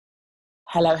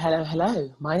Hello, hello, hello.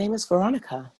 My name is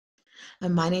Veronica.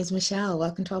 And my name's Michelle.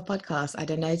 Welcome to our podcast. I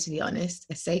don't know, to be honest,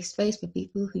 a safe space for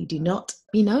people who do not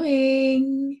be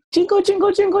knowing. Jingle,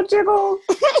 jingle, jingle, jingle.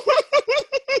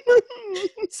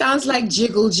 Sounds like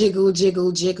jiggle, jiggle,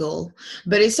 jiggle, jiggle.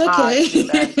 But it's okay.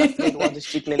 That's the one just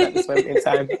jiggling at this moment in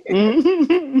time.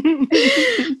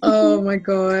 Oh my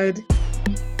God.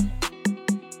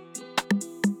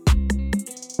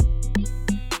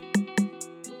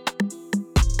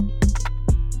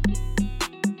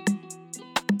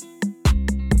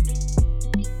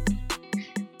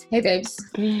 Hey babes.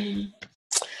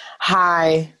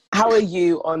 Hi. How are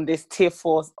you on this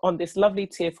lovely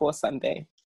tier 4 Sunday?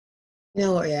 You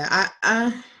know what, yeah.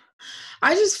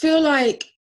 I just feel like,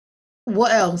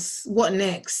 what else? What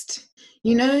next?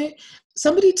 You know,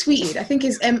 somebody tweeted, I think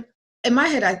it's in my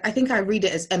head, I think I read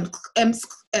it as M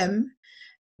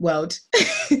world.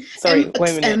 Sorry, wait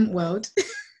a minute. M world.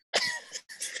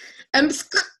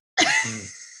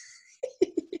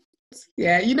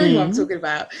 Yeah, you know who I'm talking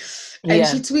about. And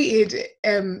she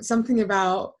tweeted something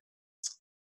about,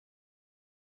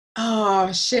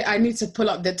 oh shit, I need to pull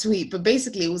up the tweet. But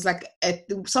basically it was like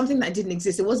something that didn't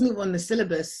exist. It wasn't even on the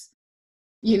syllabus.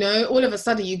 You know, all of a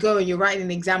sudden you go and you're writing an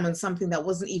exam on something that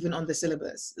wasn't even on the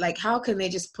syllabus. Like, how can they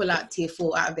just pull out tier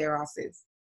 4 out of their asses?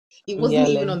 It wasn't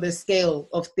even on the scale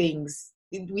of things.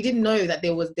 We didn't know that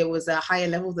there was a higher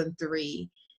level than 3.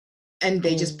 And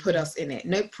they just put us in it.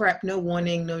 No prep, no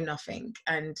warning, no nothing.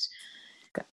 And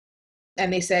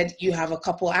they said, you have a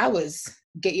couple hours.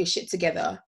 Get your shit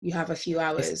together. You have a few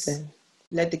hours.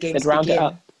 Let the games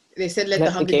begin. They said, let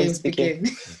the Hunger Games begin.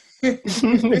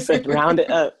 They said, round it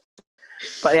up.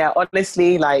 But yeah,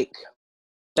 honestly, like,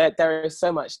 there is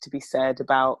so much to be said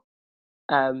about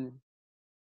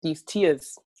these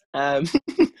tiers.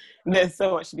 There's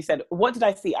so much to be said. What did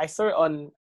I see? I saw it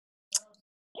on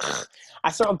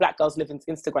Black Girls Living's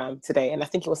Instagram today, and I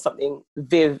think it was something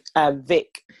Vic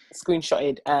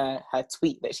screenshotted her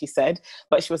tweet that she said,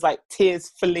 but she was like,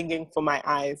 tears flinging for my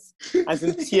eyes, as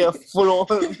in tears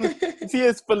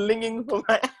flinging for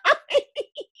my eyes.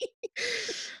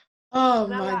 Oh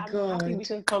my God. I think we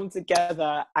should come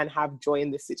together and have joy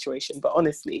in this situation. But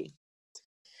honestly,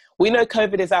 we know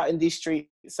COVID is out in these streets,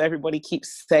 so everybody keep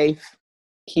safe,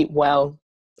 keep well.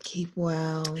 Keep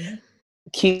well,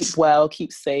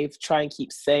 keep safe, try and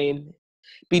keep sane.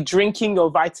 Be drinking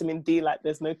your vitamin D like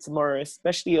there's no tomorrow,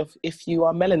 especially if you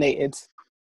are melanated.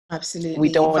 Absolutely. We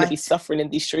don't want to be suffering in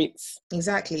these streets.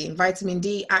 Exactly. And vitamin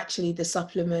D, actually the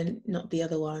supplement, not the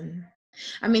other one.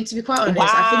 I mean, to be quite honest,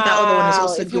 I think that other one is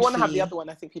also good for you. If you want to have the other one,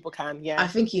 I think people can, yeah. I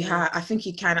think you can.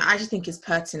 I just think it's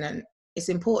pertinent. It's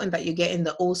important that you're getting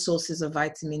all sources of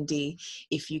vitamin D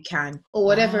if you can, or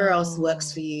whatever else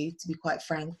works for you, to be quite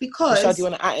frank. Because Michelle, do you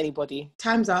want to at anybody?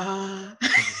 Times are hard.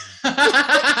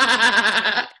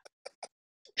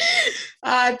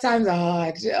 Times are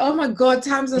hard. Oh my God,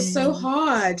 times are so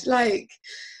hard. Like,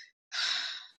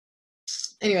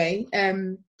 anyway,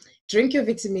 drink your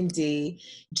vitamin D.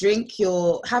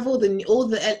 Have all the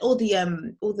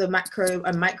macro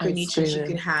and micronutrients you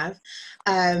can have.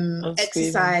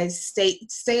 Exercise.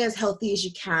 Stay as healthy as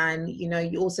you can. You know,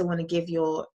 you also want to give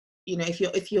your, you know, if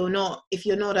you're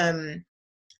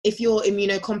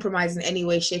immunocompromised in any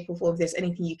way, shape or form, if there's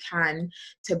anything you can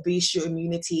to boost your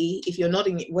immunity, if you're not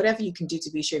whatever you can do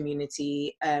to boost your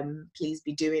immunity, please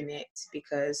be doing it,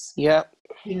 because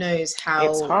who knows how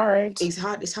it's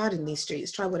hard in these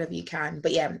streets. Try whatever you can.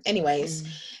 But yeah, anyways,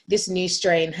 this new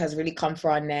strain has really come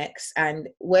for our necks, and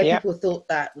where people thought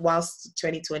that whilst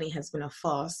 2020 has been a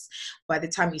farce, by the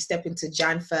time you step into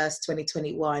Jan 1st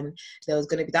 2021, that was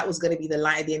going to be the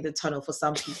light at the end of the tunnel for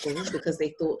some people, because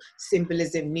they thought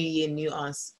symbolism, new year, new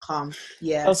us, calm.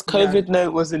 Yeah, as COVID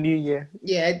note was a new year.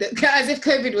 Yeah, as if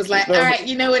COVID was like, all right,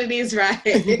 you know what it is, right?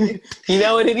 You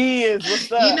know what it is.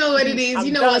 What's up? You know what it is.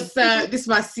 You know what's up. This is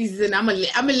my season. I'm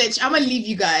gonna leave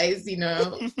you guys, you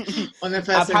know, on the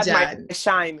 1st of Jan. I've had my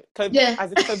shine. COVID,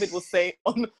 as if COVID will say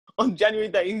on January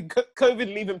that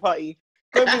COVID leaving party.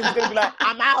 COVID is gonna be like,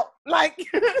 I'm out. Like,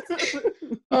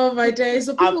 oh my days.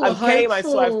 So people I've came, I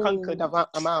saw, I've conquered.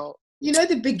 I'm out. You know,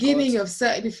 the beginning of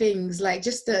certain things, like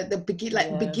just the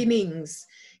beginnings,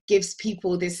 gives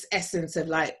people this essence of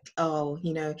like, oh,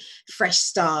 you know, fresh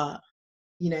start.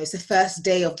 You know, it's the first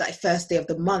day of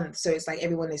the month, so it's like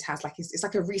everyone has like it's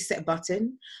like a reset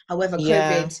button. However,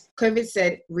 COVID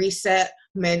said reset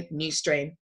meant new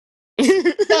strain. So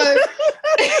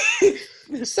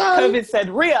COVID said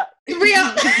re-up.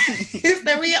 It's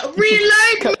the reload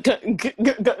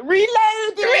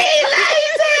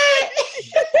it.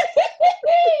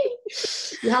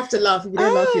 You have to laugh. If you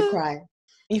don't laugh, you cry.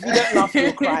 If you don't laugh,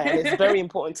 you'll cry, and it's very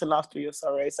important to laugh through your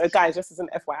sorrow. So, guys, just as an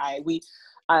FYI,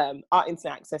 our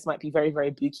internet access might be very,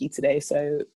 very booky today.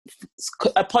 So,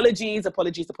 apologies.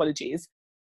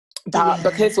 But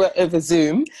because we're over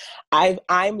Zoom,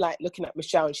 I'm like looking at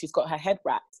Michelle, and she's got her head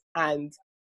wrapped, and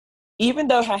even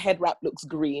though her head wrap looks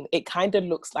green, it kind of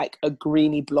looks like a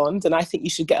greeny blonde, and I think you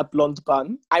should get a blonde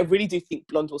bun. I really do think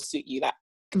blonde will suit you. That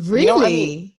Really? You know what I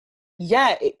mean?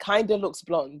 Yeah, it kind of looks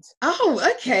blonde. Oh,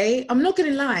 okay. I'm not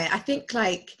gonna lie. I think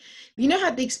like you know how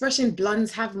the expression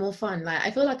blondes have more fun. Like I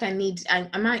feel like I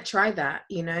might try that,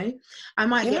 you know. I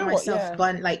might You get know what? myself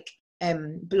Yeah.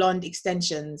 blonde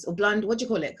extensions or blonde, what do you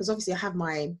call it? Because obviously I have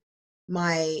my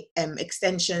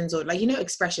extensions or like you know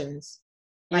expressions.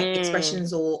 Like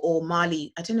expressions or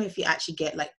Mali. I don't know if you actually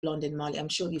get like blonde in Mali. I'm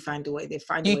sure you find a way. They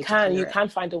find a way to color You it. can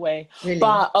find a way. Really?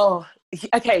 But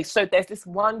okay, so there's this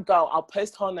one girl, I'll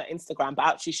post her on her Instagram, but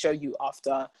I'll actually show you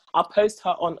after. I'll post her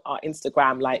on our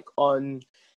Instagram like on,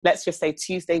 let's just say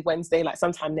Tuesday, Wednesday, like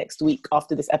sometime next week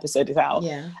after this episode is out.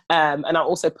 Yeah. And I'll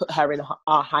also put her in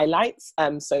our highlights.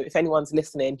 So if anyone's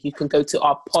listening, you can go to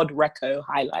our Pod Reco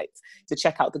highlights to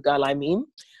check out the girl I mean.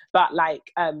 But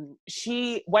like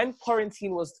when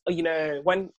quarantine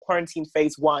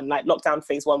phase one, like lockdown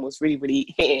phase one was really,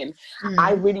 really hitting,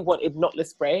 I really wanted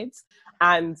knotless braids.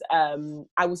 And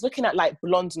I was looking at like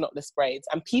blonde knotless braids,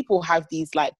 and people have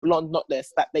these like blonde knotless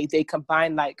that they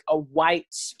combine like a white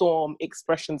storm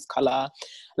expressions color,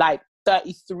 like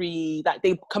 33, that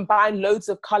they combine loads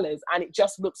of colors, and it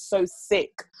just looks so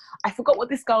sick. I forgot what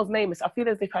this girl's name is. I feel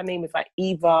as if her name is like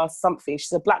Eva something.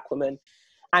 She's a black woman.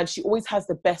 And she always has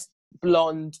the best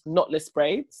blonde knotless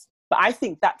braids. But I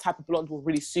think that type of blonde will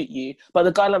really suit you. But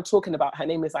the girl I'm talking about, her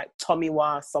name is like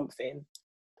Tomiwa something.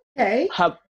 Okay.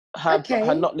 Her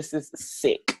knotless is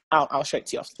sick. I'll show it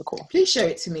to you after the call. Please show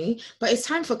it to me. But it's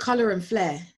time for color and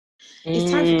flair.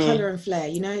 It's time for color and flair.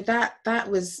 You know, that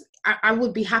was... I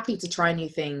would be happy to try new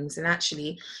things, and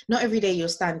actually not every day your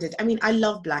standard. I mean, I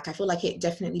love black. I feel like it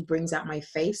definitely brings out my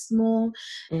face more.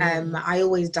 I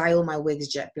always dye all my wigs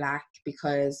jet black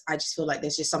because I just feel like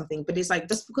there's just something, but it's like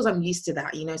just because I'm used to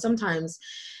that, you know. Sometimes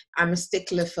I'm a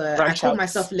stickler for, I call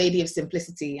myself Lady of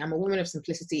Simplicity. I'm a woman of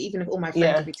simplicity, even if all my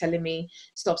friends would be telling me,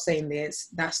 stop saying this,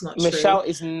 that's not true. Michelle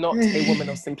is not a woman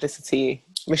of simplicity.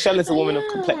 Michelle is a woman of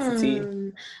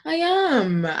complexity. I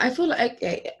am. I feel like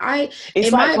it's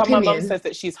in like my opinion, my mum says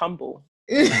that she's humble.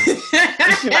 No,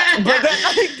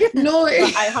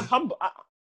 I am humble.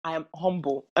 I am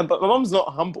humble, but my mom's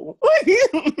not humble.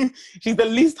 She's the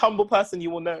least humble person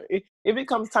you will know. If it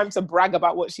comes time to brag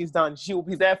about what she's done, she will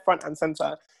be there front and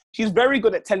center. She's very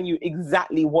good at telling you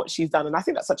exactly what she's done, and I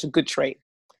think that's such a good trait.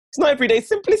 It's not every day.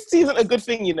 Simplicity isn't a good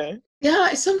thing, you know.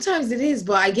 Yeah, sometimes it is,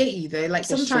 but I get you though. Like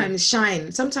That's sometimes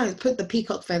shine. Sometimes put the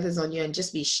peacock feathers on you and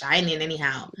just be shining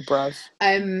anyhow. Bruv.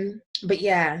 But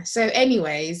yeah. So,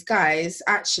 anyways, guys,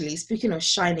 actually, speaking of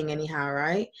shining anyhow,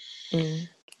 right?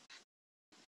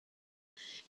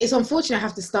 It's unfortunate I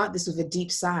have to start this with a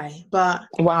deep sigh, but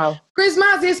wow,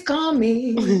 Christmas is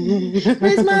coming.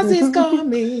 Christmas is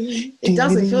coming. It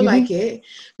doesn't feel like it,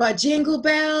 but jingle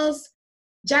bells.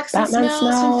 Jackson smells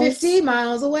from 50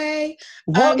 miles away.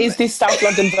 What is this South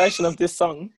London version of this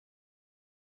song?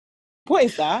 What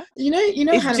is that? You know,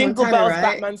 it's Hannah Jingle Montana, Bells, right?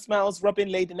 Batman Smells,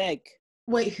 Robin laid an egg.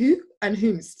 Wait, who and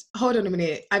whomst? Hold on a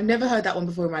minute. I've never heard that one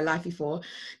before in my life before.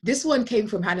 This one came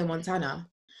from Hannah Montana.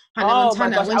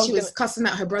 Montana, when she was cussing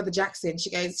out her brother Jackson,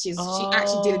 she goes, she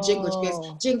actually did a jingle. She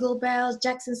goes, Jingle Bells,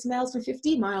 Jackson smells from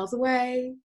 50 miles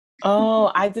away.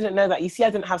 Oh, I didn't know that. You see, I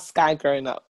didn't have Sky growing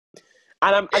up.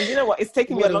 And you know what? It's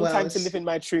taken me a long time to live in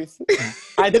my truth.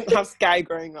 I didn't have Sky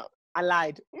growing up. I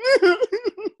lied.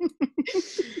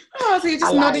 Oh, so you're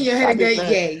just nodding your head and going,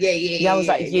 yeah. Yeah, I was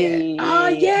like, yeah. Oh,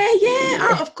 yeah.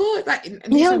 Oh, of course. Like,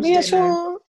 yeah,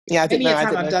 sure. Yeah, I didn't know.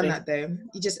 Anytime I've done that though,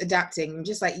 you're just adapting. I'm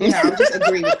just like, yeah, I'll just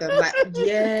agree with them. Like,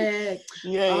 yeah.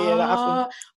 That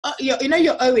happened. You know,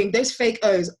 you're owing those fake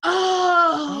O's.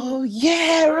 Oh,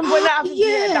 yeah. Remember when that happened?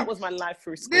 Yeah, that was my life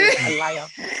through school. A liar.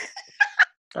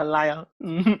 A liar.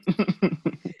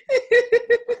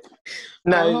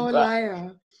 No,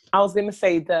 liar. I was going to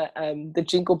say that the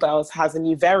Jingle Bells has a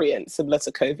new variant similar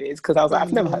to COVID, because I was like,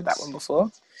 I've never heard that one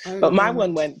before. But my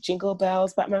one went, Jingle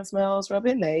Bells, Batman smells,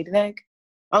 Robin laid an egg.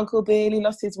 Uncle Billy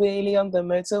lost his wheelie on the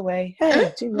motorway.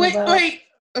 Hey, wait.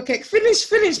 Okay, finish,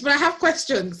 but I have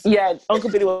questions. Yeah, Uncle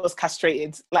Billy was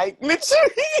castrated. Like,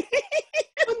 literally.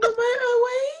 On the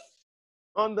motorway?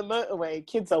 On the motorway.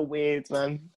 Kids are weird,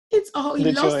 man. He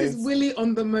lost his willy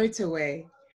on the motorway.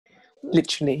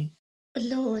 Literally.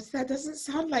 Lord, that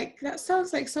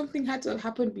sounds like something had to have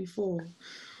happened before.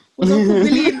 Was Uncle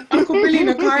Billy in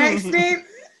a car accident?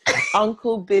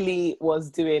 Uncle Billy was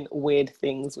doing weird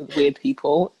things with weird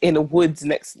people in the woods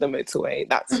next to the motorway.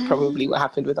 That's probably what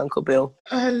happened with Uncle Bill.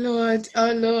 Oh Lord,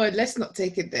 let's not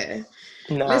take it there.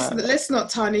 Nah. Let's not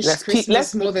tarnish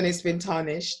Christmas more than it's been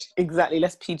tarnished. Exactly.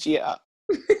 Let's PG it up.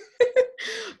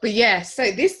 But yeah,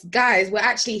 so this, guys, we're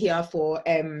actually here for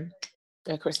a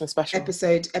Christmas special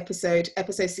episode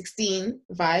 16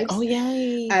 vibes. Oh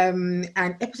yay! And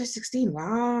episode 16.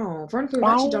 Wow, Veronica, we've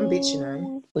actually done bits, you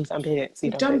know. We've done bits.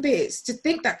 We've done bits. To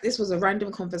think that this was a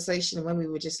random conversation when we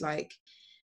were just like,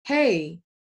 "Hey,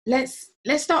 let's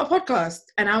start a podcast,"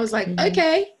 and I was like,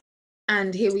 "Okay,"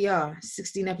 and here we are,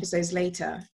 16 episodes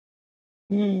later.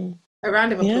 A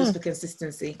round of applause for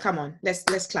consistency. Come on,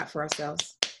 let's clap for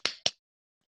ourselves.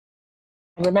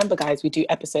 And remember, guys, we do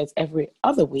episodes every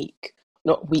other week,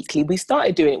 not weekly. We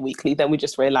started doing it weekly, then we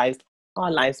just realized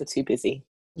our lives are too busy.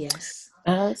 Yes.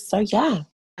 So yeah.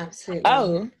 Absolutely.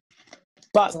 Oh,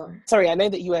 but sorry, I know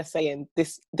that you were saying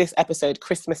this episode,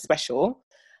 Christmas special.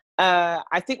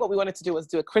 I think what we wanted to do was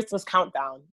do a Christmas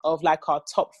countdown of like our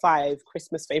top 5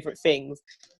 Christmas favorite things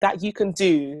that you can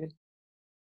do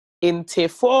in tier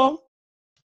 4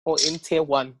 or in tier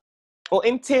 1. Or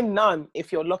in tier none,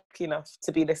 if you're lucky enough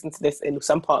to be listening to this in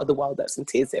some part of the world that's in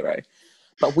tier 0.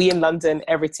 But we in London,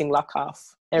 everything luck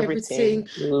off. Everything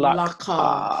luck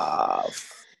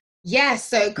off. Yes,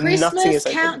 so Christmas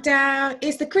countdown.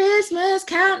 It's the Christmas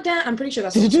countdown. I'm pretty sure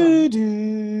that's the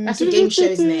song. That's the game show,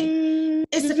 isn't it?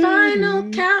 It's the final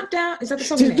countdown. Is that the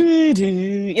song?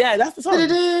 Yeah, that's the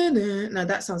song. No,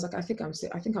 that sounds like I think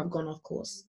I've gone off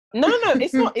course. No,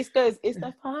 it's not. It goes, it's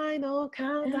the final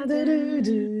countdown.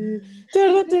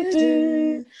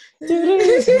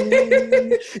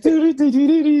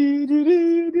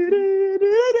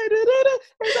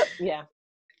 Yeah.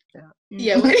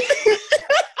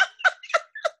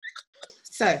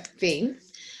 So, V,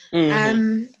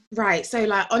 right. So,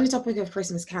 like, on the topic of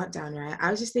Christmas countdown, right?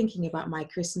 I was just thinking about my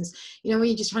Christmas. You know, when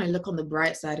you're just trying to look on the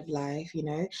bright side of life, you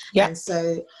know. Yeah. And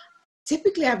so,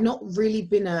 typically, I've not really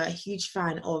been a huge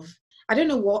fan of, I don't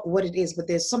know what it is, but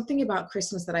there's something about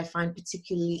Christmas that I find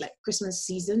particularly, like Christmas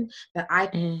season, that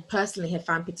I personally have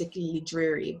found particularly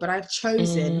dreary. But I've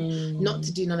chosen not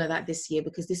to do none of that this year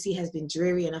because this year has been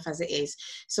dreary enough as it is.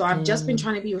 So I've just been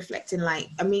trying to be reflecting, like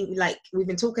we've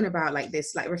been talking about like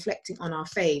this, like reflecting on our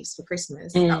faves for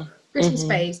Christmas, Christmas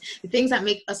faves, the things that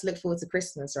make us look forward to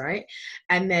Christmas, right?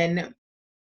 And then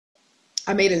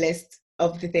I made a list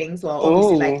of the things. Well,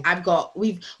 obviously, like I've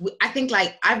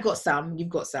got some, you've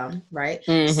got some, right?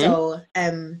 So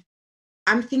I'm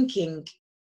thinking,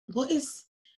 what is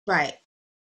right?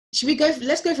 Should we go?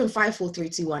 Let's go from 5, 4, 3,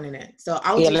 2, 1 in it. So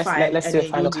I'll do 5. Let's do a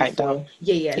final countdown.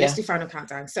 Yeah. Let's do final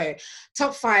countdown. So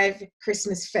top 5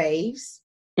 Christmas faves.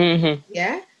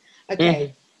 Yeah.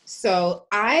 Okay. So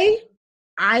I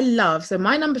love. So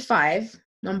my number 5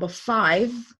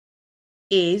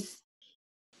 is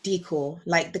decor,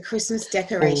 like the Christmas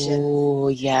decoration. Oh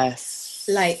yes.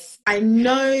 Like I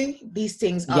know these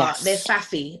things are they're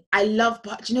faffy. I love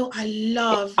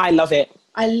it.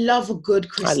 I love a good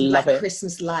Christmas,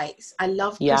 Christmas lights. I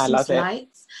love Christmas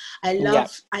lights. I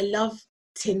love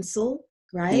tinsel,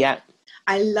 right? Yeah.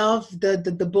 I love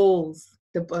the balls.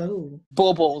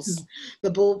 Baubles. The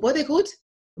ball. What are they called?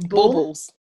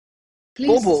 Baubles.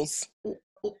 Please. Baubles.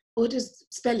 Or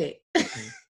just spell it.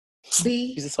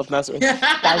 Jesus of Nazareth. This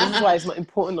is why it's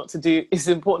important not to do a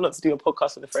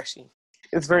podcast with a freshie.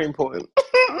 It's very important.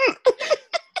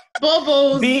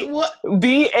 Bubbles. Baubles.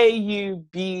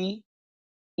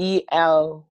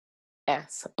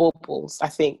 Baubles, I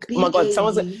think. Oh my God,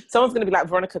 someone's gonna be like,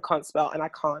 Veronica can't spell, and I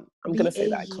can't. I'm gonna say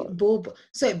that I can't.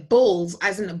 So balls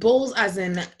as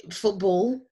in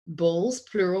football, balls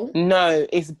plural. No,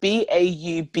 it's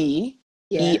BAUB.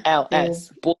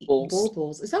 ELS,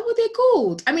 baubles. Is that what they're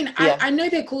called? I mean, I know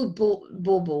they're called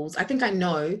baubles. I think I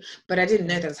know, but I didn't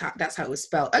know that's how it was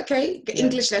spelled. Okay,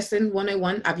 English lesson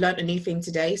 101. I've learned a new thing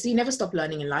today. So you never stop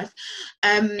learning in life.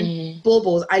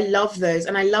 Baubles. I love those,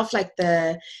 and I love like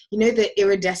the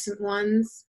iridescent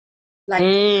ones, like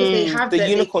because they have the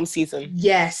unicorn season.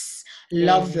 Yes.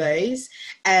 Love those.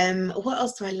 What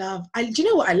else do I love? Do you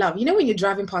know what I love? You know when you're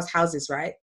driving past houses,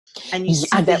 right? And you see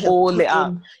they're all lit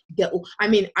up. I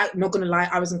mean, I'm not gonna lie,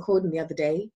 I was in Croydon the other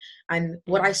day, and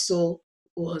what I saw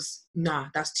was,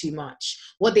 that's too much.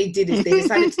 What they did is they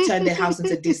decided to turn their house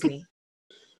into Disney.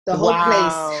 The whole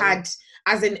place had,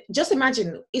 As in, just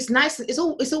imagine, it's nice. It's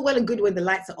all well and good when the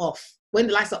lights are off, when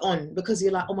the lights are on, because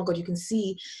you're like, oh my god, you can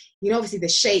see, obviously the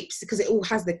shapes, because it all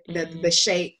has the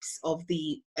shapes of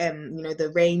the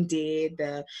the reindeer,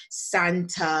 the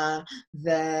Santa,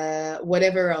 the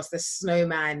whatever else, the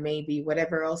snowman, maybe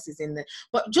whatever else is in there.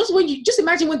 But just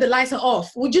imagine when the lights are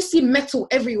off, we'll just see metal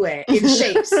everywhere in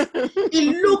shapes.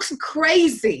 It looks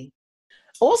crazy.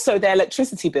 Also, their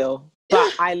electricity bill.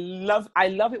 But I love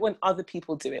it when other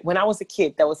people do it. When I was a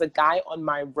kid, there was a guy on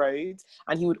my road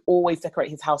and he would always decorate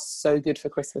his house so good for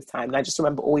Christmas time. And I just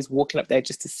remember always walking up there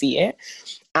just to see it.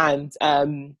 And,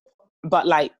 but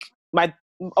like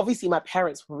obviously my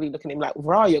parents were really looking at him like,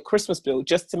 rah, your Christmas bill,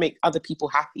 just to make other people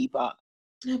happy. But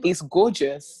it's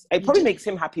gorgeous. It probably makes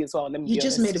him happy as well. You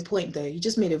just made a point though. You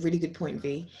just made a really good point,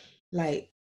 V. Like,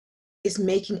 it's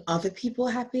making other people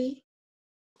happy.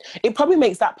 It probably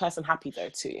makes that person happy though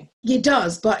too. It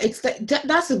does, but it's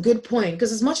that's a good point,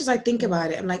 because as much as I think about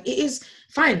it, I'm like, it is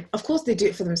fine. Of course they do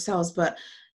it for themselves, but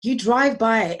you drive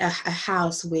by a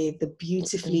house with the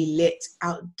beautifully lit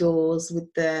outdoors,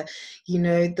 with the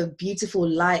the beautiful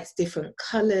lights, different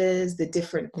colors, the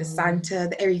Santa,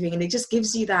 the everything, and it just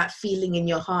gives you that feeling in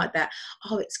your heart that,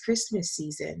 oh, it's Christmas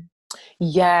season.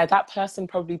 Yeah, that person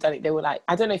probably done it. They were like,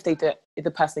 I don't know if they do it, the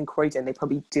person in Croydon, they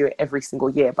probably do it every single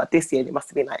year. But this year, they must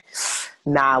have been like,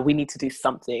 nah, we need to do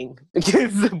something.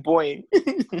 Because, boy.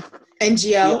 NGL,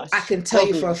 yeah, I can tell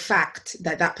you for a fact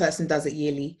that person does it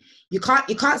yearly. You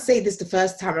can't say this the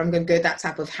first time, I'm going to go that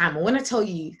type of hammer. When I tell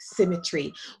you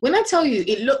symmetry, when I tell you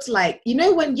it looks like,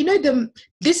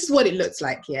 this is what it looks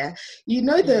like, yeah?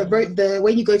 The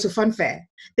when you go to a fun fair,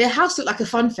 their house looked like a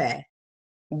fun fair.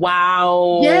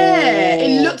 Wow. Yeah,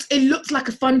 it looks like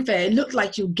a fun fair. It looked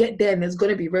like you get there and there's going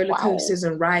to be roller coasters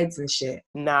and rides and shit.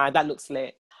 Nah, that looks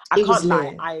lit. I can't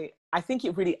lie. I think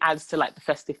it really adds to like the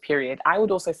festive period. I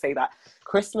would also say that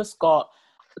Christmas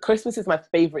is my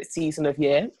favorite season of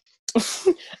year.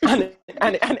 and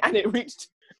it reached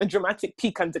a dramatic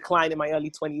peak and decline in my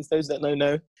early 20s, those that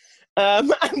know.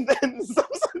 And then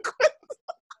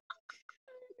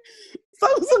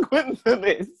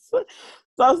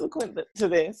subsequent to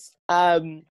this, I've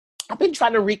been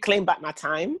trying to reclaim back my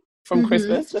time from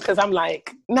Christmas, because I'm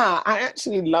like, nah, I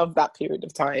actually love that period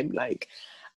of time. Like,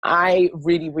 I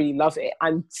really, really love it.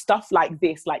 And stuff like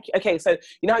this, like, okay, so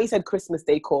how you said Christmas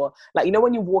decor, like,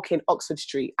 when you walk in Oxford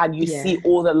Street and you see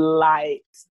all the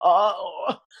lights.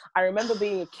 Oh, I remember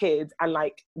being a kid and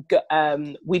like,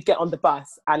 we'd get on the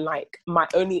bus and like, my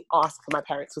only ask for my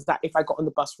parents was that if I got on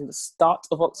the bus from the start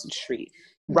of Oxford Street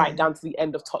right down to the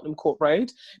end of Tottenham Court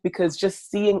Road, because just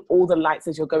seeing all the lights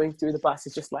as you're going through the bus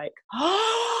is just like,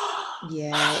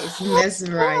 yeah, it's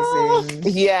mesmerizing.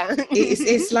 Yeah,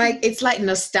 it's like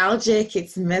nostalgic.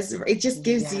 It's mesmerizing. It just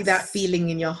gives you that feeling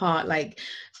in your heart, like,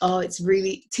 oh,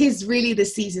 tis really the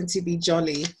season to be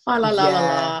jolly. La la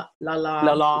la la la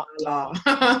la la la.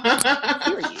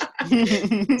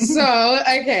 So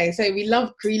okay, so we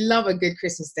love a good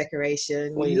Christmas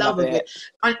decoration. We love a good.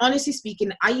 And honestly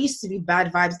speaking, I used to be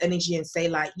bad vibes energy and say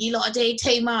like, you lot do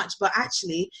too much, but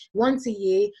actually, once a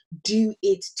year, do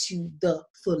it to the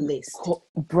fullest.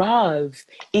 Bruv,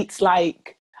 it's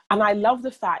like, and I love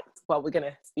the fact, well, we're going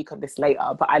to speak on this later,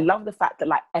 but I love the fact that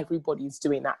like everybody's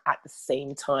doing that at the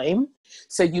same time.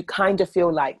 So you kind of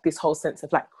feel like this whole sense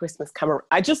of like Christmas camera.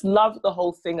 I just love the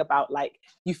whole thing about like,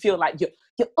 you feel like you're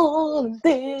all in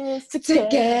this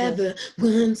together.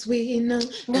 Once we know,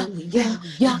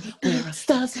 we're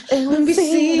stars and we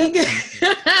sing.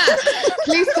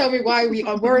 Please tell me why we're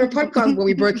on a podcast where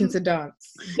we broke into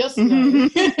dance. Just know.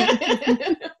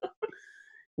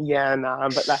 Yeah, nah,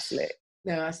 but that's lit.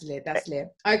 No, that's lit. That's lit.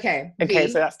 Okay. Okay,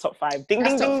 so that's top 5. Ding,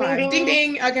 that's ding, top ding, 5. ding, Ding,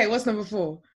 ding. Okay, what's number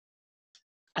 4?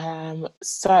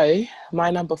 So my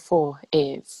number 4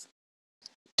 is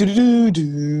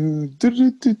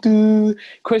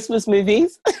Christmas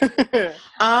movies.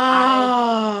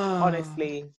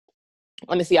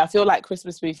 Honestly, I feel like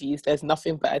Christmas movies, there's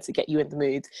nothing better to get you in the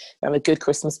mood than a good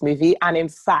Christmas movie. And in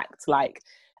fact, like,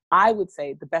 I would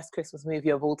say the best Christmas movie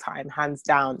of all time, hands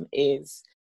down, is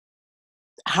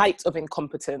height of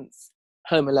incompetence,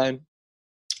 Home Alone.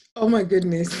 Oh my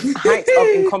goodness. Height of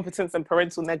incompetence and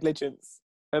parental negligence,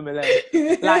 Home Alone.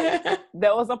 Like,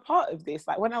 there was a part of this,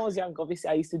 like when I was young, obviously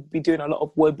I used to be doing a lot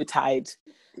of Woe Betide.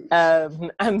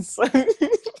 And so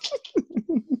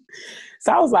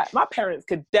so I was like, my parents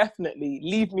could definitely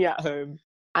leave me at home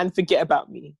and forget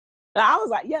about me. And I was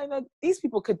like, yeah, no, these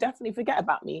people could definitely forget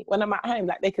about me when I'm at home.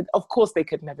 Like, of course they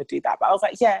could never do that. But I was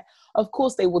like, yeah, of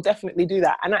course they will definitely do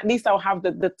that. And at least I'll have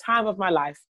the time of my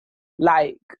life,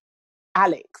 like,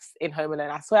 Alex in Home Alone.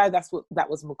 I swear that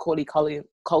was Macaulay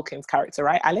Culkin's character,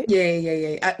 right? Alex?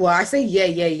 Yeah. Well, I say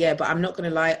yeah, but I'm not gonna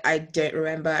lie, I don't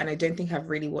remember, and I don't think I've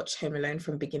really watched Home Alone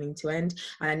from beginning to end.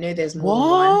 And I know there's more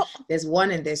than one. There's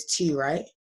one and there's two, right?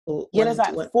 Or Yeah, one there's and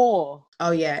like one. four.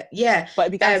 Oh yeah. But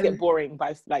it began to get boring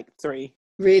by like three.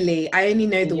 Really? I only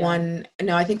know the one.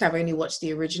 No, I think I've only watched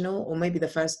the original or maybe the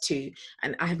first two,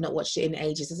 and I have not watched it in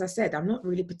ages. As I said, I'm not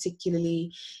really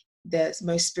particularly the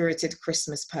most spirited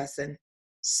Christmas person.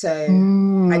 So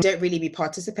I don't really be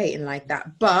participating like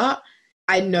that. But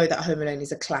I know that Home Alone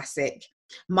is a classic.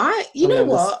 You know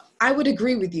what? I would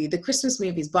agree with you. The Christmas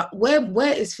movies, but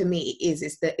where is for me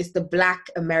it's the Black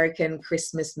American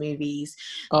Christmas movies.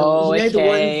 Oh, you know, the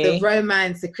ones, the okay.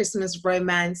 romance, the Christmas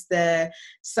romance, the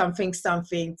something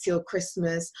till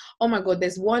Christmas. Oh my God,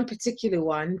 there's one particular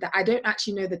one that I don't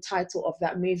actually know the title of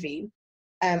that movie,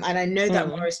 and I know that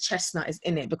Morris Chestnut is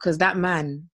in it because that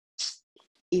man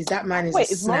is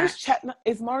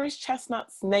Morris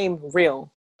Chestnut's name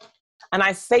real? And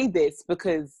I say this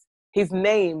because his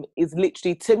name is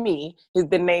literally, to me,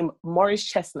 the name Morris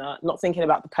Chestnut, not thinking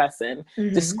about the person,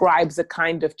 describes a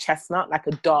kind of chestnut, like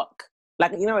a dark,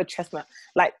 like, you know, a chestnut.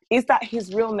 Like, is that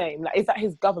his real name? Like, is that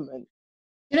his government?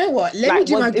 You know what? Let me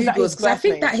do my Googles, because I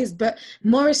think that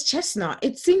Morris Chestnut,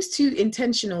 it seems too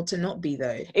intentional to not be,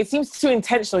 though. It seems too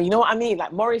intentional. You know what I mean?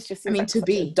 Like, Morris just seems like such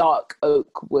a dark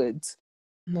oak wood.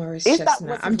 Morris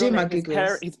Chestnut. I'm doing my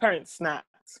Googles. His parents snapped.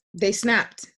 They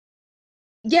snapped.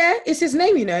 Yeah, it's his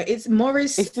name, you know. It's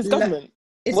Morris. It's his government.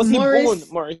 Was he born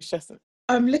Morris Chestnut?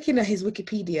 I'm looking at his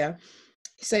Wikipedia.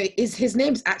 So his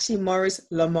name's actually Morris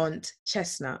Lamont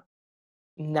Chestnut.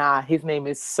 Nah, his name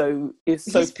is so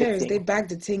His parents, they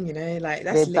bagged the thing, you know, like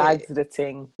that's they bagged the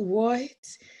thing. What?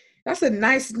 That's a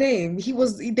nice name. They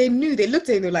looked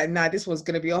at him, they're like, nah, this one's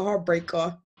gonna be a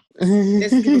heartbreaker.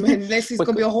 Let's give him it's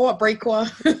gonna be a heartbreaker.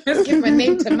 Let's give him a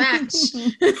name to match.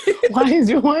 Why is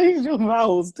your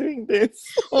vowels doing this?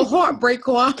 A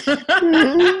heartbreaker.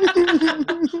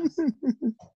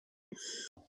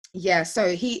 Yeah,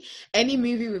 so any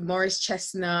movie with Morris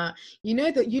Chestnut,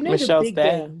 Michelle's the big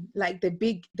game, like the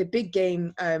big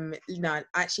game. No, I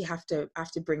actually have to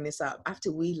bring this up. I have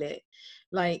to wheel it.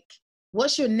 Like,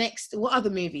 what other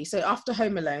movie? So after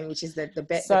Home Alone, which is the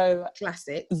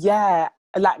classic. Yeah,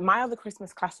 like my other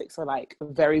Christmas classics are like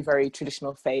very, very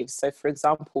traditional faves. So for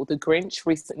example, The Grinch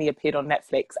recently appeared on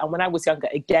Netflix, and when I was younger,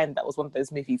 again, that was one of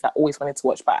those movies I always wanted to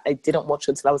watch, but I didn't watch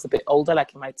it until I was a bit older,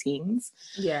 like in my teens.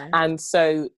 Yeah. And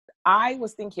so I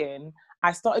was thinking,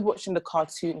 I started watching the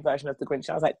cartoon version of The Grinch.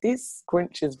 I was like, this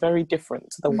Grinch is very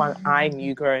different to the one I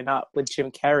knew growing up with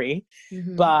Jim Carrey.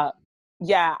 But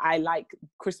yeah, I like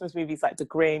Christmas movies like The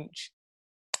Grinch.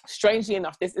 Strangely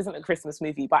enough, this isn't a Christmas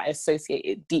movie, but I associate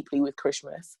it deeply with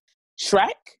Christmas.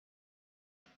 Shrek?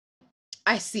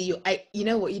 I see you. You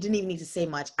know what? You didn't even need to say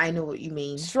much. I know what you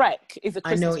mean. Shrek is a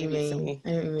Christmas movie to me.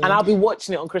 And I'll be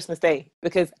watching it on Christmas Day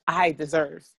because I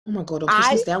deserve. Oh my God, on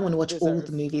Christmas Day, I want to watch all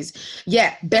the movies.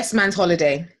 Yeah, Best Man's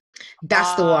Holiday.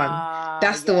 That's the one.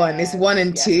 That's the one. It's 1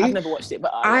 and 2. I've never watched it,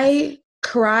 but I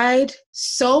cried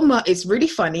so much. It's really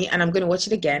funny, and I'm going to watch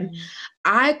it again.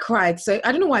 I cried. So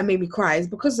I don't know why it made me cry. It's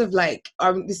because of like,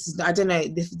 I don't know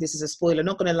if this is a spoiler.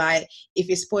 Not going to lie. If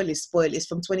it's spoiled, it's spoiled. It's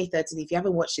from 2013. If you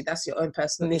haven't watched it, that's your own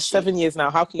personal It's issue. 7 years now.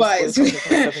 How can you spoil something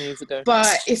from 7 years ago?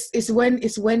 But it's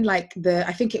when like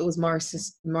I think it was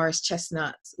Morris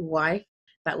Chestnut's wife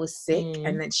that was sick,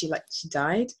 and then she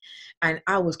died, and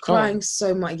I was crying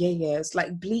so much. Yeah. It's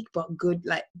like bleak but good.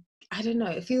 Like, I don't know,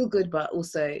 it feels good but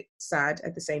also sad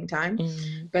at the same time.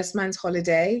 Best Man's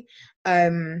Holiday.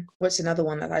 What's another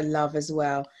one that I love as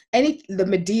well? The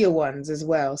Madea ones as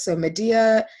well. So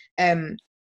Madea's.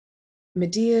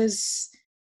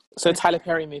 So Tyler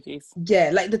Perry movies.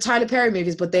 Yeah, like the Tyler Perry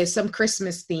movies, but there's some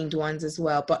Christmas themed ones as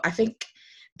well. But I think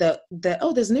there's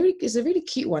a really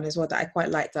cute one as well that I quite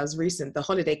liked. That was recent, the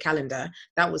Holiday Calendar.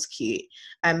 That was cute.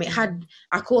 I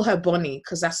call her Bonnie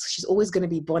because she's always going to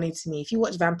be Bonnie to me. If you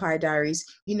watch Vampire Diaries,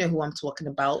 you know who I'm talking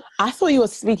about. I thought you were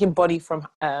speaking Bonnie from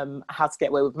How to Get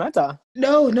Away with Murder.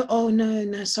 No,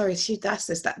 sorry,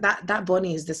 that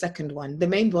Bonnie is the second one. The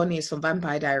main Bonnie is from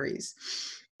Vampire Diaries.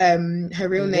 Her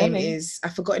real name is,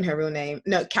 I've forgotten her real name.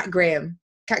 No, Cat Graham.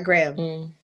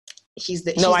 She's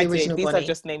the original These Bonnie. are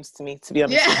just names to me, to be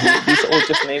honest. Yeah. These are all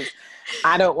just names.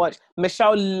 I don't watch.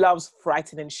 Michelle loves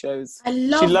frightening shows. I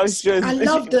love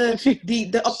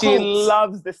the occult. She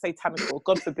loves the satanical,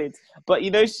 God forbid. But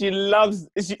you know, she loves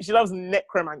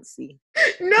necromancy.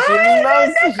 No,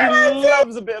 she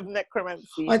loves a bit of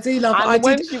necromancy. I do love.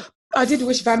 I did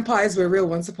wish vampires were real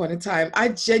once upon a time. I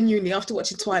genuinely, after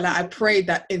watching Twilight, I prayed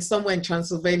that in somewhere in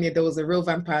Transylvania there was a real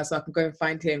vampire so I could go and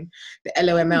find him, the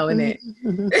LOML in it.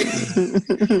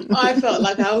 I felt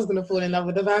like I was gonna fall in love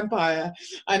with a vampire,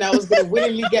 and I was gonna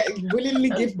willingly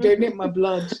donate my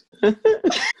blood.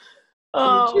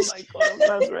 Oh my God,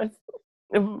 Nazareth.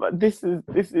 This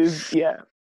is yeah.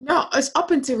 No, it's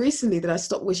up until recently that I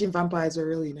stopped wishing vampires were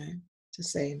real.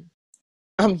 Just saying.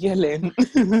 I'm yelling.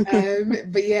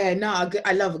 But yeah, no,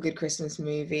 I love a good Christmas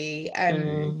movie.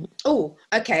 Oh,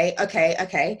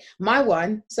 okay. My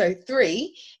one, so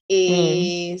 3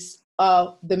 is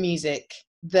the music.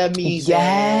 The music. Yes.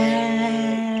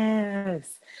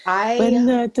 I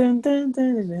know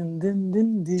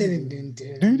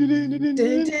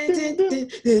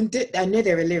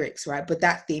there are lyrics, right? But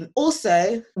that theme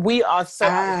also. We are so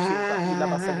out of tune, but we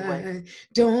love us anyway.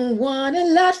 Don't want a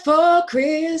lot for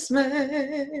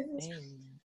Christmas.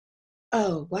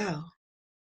 Oh, wow.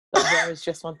 But there is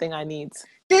just one thing I need.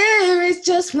 There is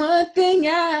just one thing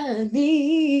I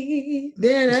need.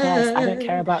 Yes, I don't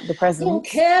care about the presents. Don't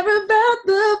care about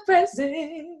the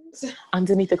presents.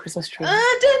 Underneath the Christmas tree.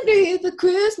 Underneath the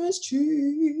Christmas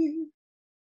tree.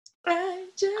 I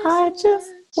just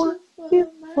want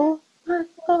you for my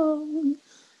own.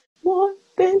 More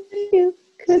than you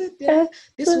could ever.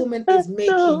 This woman is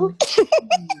making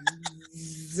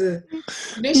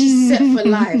she's set for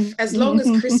life. As long as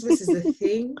Christmas is a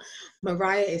thing,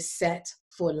 Mariah is set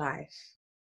for life.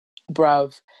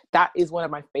 Bruv, that is one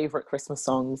of my favorite Christmas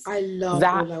songs. I love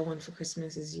that. All I Want for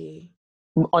Christmas Is You.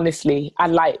 Honestly, I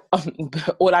like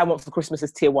All I Want for Christmas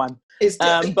Is Tier 1.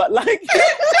 But like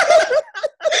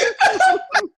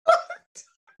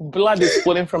blood is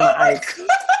falling from my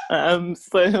eyes.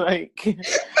 So like,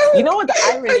 you know what the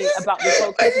irony about this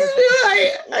whole Christmas?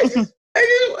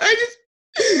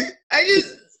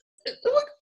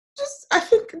 I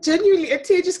think genuinely a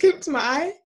tear just came to my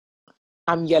eye.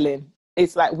 I'm yelling.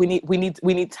 It's like we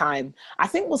need time. I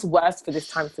think what's worse for this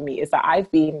time for me is that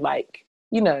I've been like,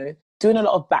 doing a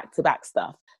lot of back-to-back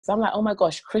stuff. So I'm like, oh my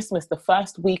gosh, Christmas, the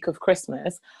first week of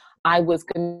Christmas, I was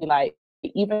gonna be like,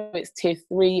 even if it's tier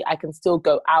 3, I can still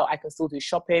go out, I can still do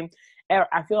shopping.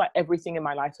 I feel like everything in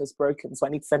my life has broken, so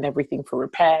I need to send everything for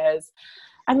repairs.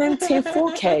 And then tier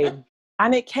 4 came,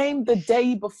 and it came the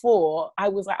day before. I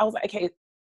was like, okay,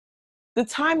 the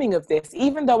timing of this,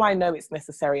 even though I know it's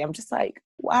necessary, I'm just like,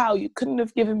 wow, you couldn't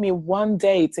have given me one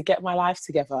day to get my life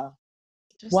together.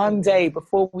 Just one day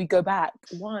before we go back.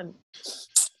 One.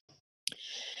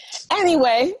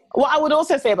 Anyway, what I would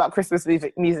also say about Christmas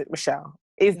music, Michelle,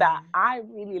 is that I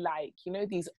really like,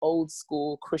 these old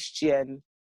school,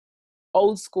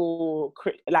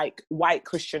 like white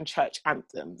Christian church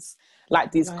anthems,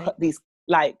 like these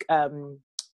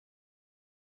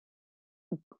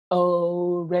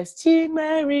oh, rest ye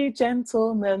merry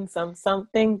gentlemen,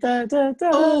 something da da da.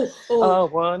 Oh,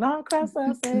 one on Christ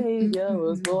our Savior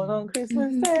was born on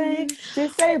Christmas Day to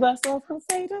save us all from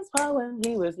Satan's power when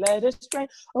he was led astray.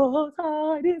 Oh,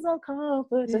 tidings of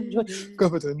comfort and joy,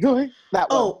 comfort and joy. That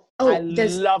one. I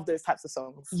love those types of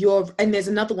songs. And there's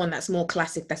another one that's more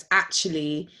classic. That's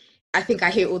actually, I think I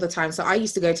hear it all the time. So I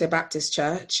used to go to a Baptist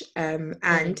church,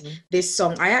 and this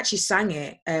song, I actually sang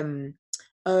it.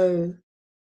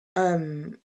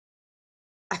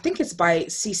 I think it's by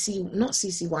not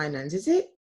CC Winans, is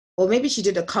it? Or maybe she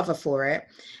did a cover for it,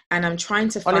 and I'm trying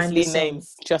to find the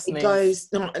names. Just it names. Goes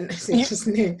no, just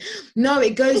name. No,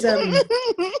 it goes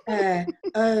a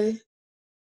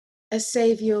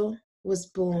savior was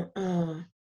born. A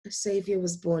savior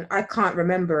was born. I can't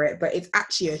remember it, but it's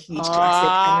actually a huge classic,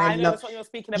 and I love. That's what you're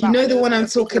speaking about. You know the one I'm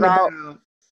talking about.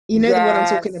 You know the one I'm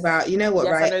talking about. You know what,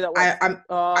 yes, right? I know that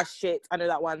one. Shit, I know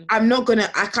that one. I'm not gonna.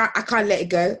 I can't let it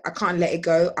go. I can't let it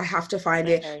go. I have to find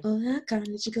it. Oh, I can't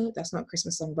let you go. That's not a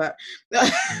Christmas song, but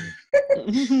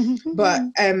but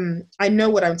I know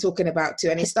what I'm talking about too,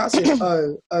 and it starts with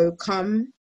oh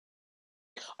come.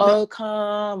 Oh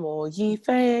come, all ye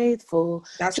faithful,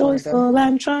 that's joyful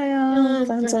and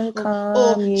triumphant. Oh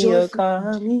come, ye,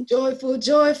 come.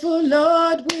 Joyful,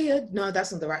 Lord, we are. No,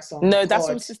 that's not the right song. No, that's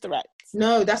from Sister Act.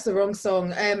 No, that's the wrong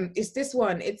song. It's this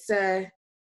one. It's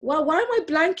well, why am I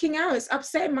blanking out? It's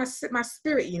upsetting my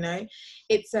spirit.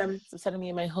 It's It's telling me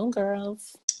and my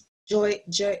homegirls. Joy.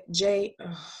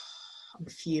 I'm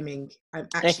fuming. I'm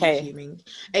actually fuming.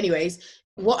 Anyways,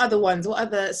 what other ones? What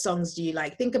other songs do you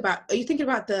like? Are you thinking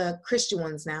about the Christian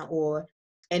ones now, or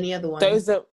any other ones? Those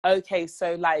are okay.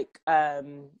 So like,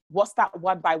 what's that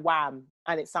one by Wham?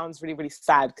 And it sounds really, really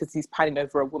sad because he's pining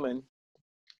over a woman.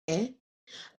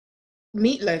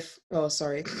 Meatloaf. Oh,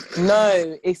 sorry.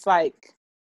 No, it's like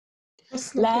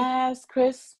Last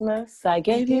Christmas, I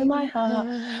gave you my heart,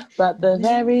 but the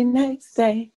very next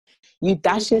day, you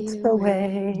dash it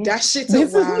away. Dash it away.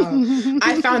 Wow.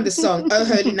 I found the song, Oh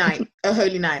Holy Night. Oh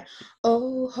Holy Night.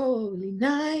 Oh holy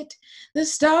night, the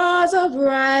stars are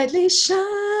brightly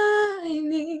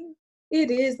shining.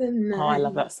 It is the night. Oh, I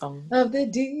love that song. Of the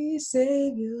dear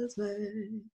Savior's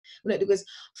word. When it goes,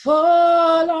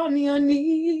 fall on your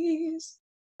knees.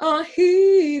 Oh,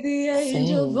 hear the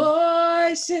angel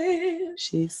voices.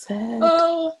 She said,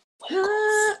 oh,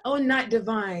 night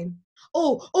divine.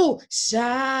 Oh,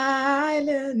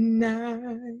 silent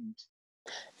night.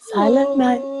 Silent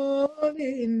night.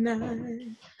 Holy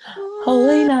night.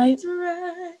 Holy night.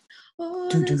 Right. Oh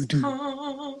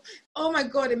my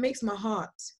God, it makes my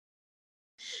heart.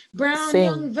 Brown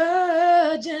young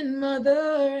virgin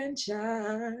mother and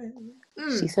child.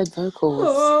 She said vocals.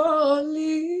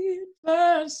 Holy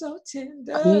bird so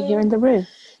tender. Are you hearing the riff?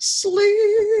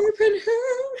 Sleep in him.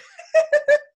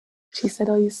 She said,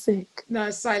 "Are you sick?" No,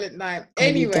 Silent Night.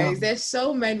 Anyways, there's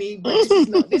so many, but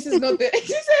this is not the.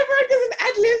 She said America's an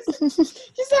ad-libs.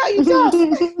 She said, "Are you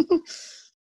dumb?"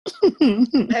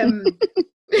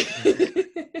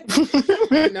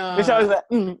 No. Michelle was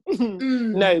like,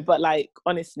 No, but like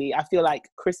honestly, I feel like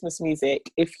Christmas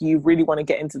music, if you really want to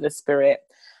get into the spirit,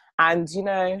 and you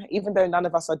know, even though none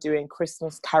of us are doing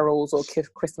Christmas carols or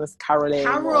Christmas caroling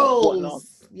or whatnot,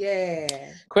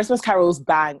 yeah, Christmas carols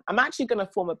bang. I'm actually gonna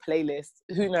form a playlist.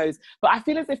 Who knows? But I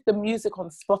feel as if the music on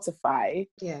Spotify,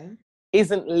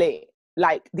 isn't lit.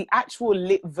 Like the actual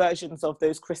lit versions of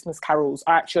those Christmas carols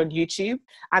are actually on YouTube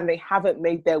and they haven't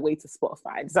made their way to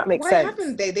Spotify. Does that make sense? Why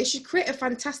haven't they? They should create a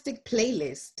fantastic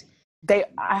playlist.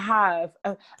 I have.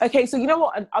 Okay, so you know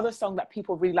what? Another song that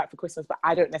people really like for Christmas, but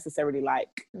I don't necessarily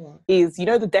like, is, you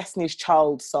know, the Destiny's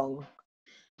Child song.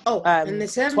 Oh, and the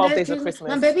 12 Days of Christmas.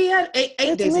 My baby had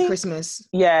 8 days of Christmas.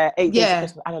 Yeah, 8 days of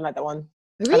Christmas. I don't like that one.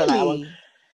 Really? I don't like that one.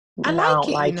 I like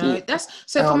it, you know. That's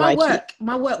so for my work.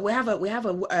 My work, we have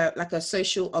a like a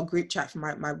social or group chat for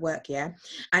my work, and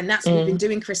that's we've been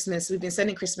doing Christmas. We've been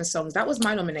sending Christmas songs. That was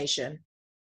my nomination.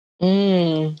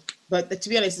 But to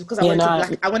be honest, it's because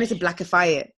I wanted to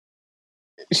blackify it.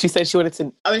 She said she wanted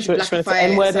to. I wanted to blackify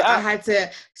it.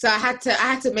 So I had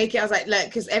to make it. I was like, look,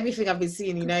 because everything I've been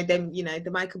seeing, you know, then you know the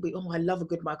Michael Bublé. Oh, I love a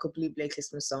good Michael Bublé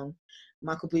Christmas song.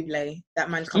 Michael Bublé,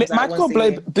 that man comes out once a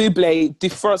year. Bublé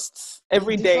defrosts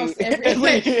every day.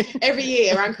 Every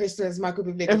year around Christmas, Michael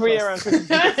Bublé defrosts. Every year around Christmas,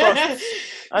 defrosts.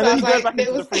 And then he goes back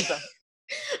into the freezer.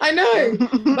 I know,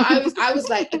 but I was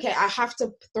like, okay, I have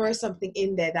to throw something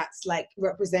in there that's like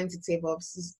representative of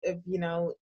you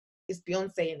know, it's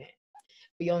Beyonce in it.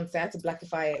 Beyonce, I had to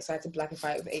blackify it, so I had to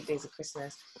blackify it with 8 Days of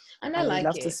Christmas, and I like it.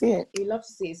 Love to see it. You love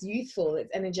to see it. It's youthful. It's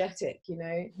energetic. You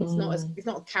know, it's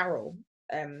not a carol,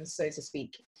 so to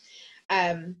speak.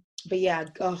 But yeah,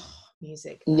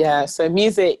 music. Yeah, so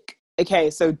music. Okay,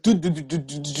 so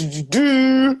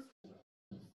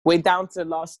we're down to the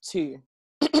last two.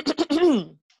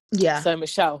 Yeah. So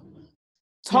Michelle,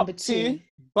 top two,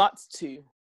 but two.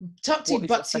 Top two,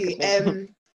 but two.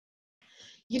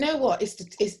 You know what?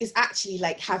 It's actually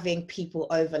like having people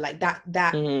over, like that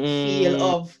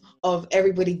feel of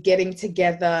everybody getting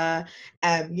together.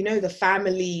 You know, the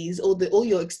families, all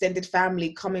your extended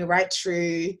family coming right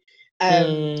through.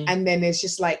 And then it's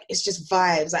just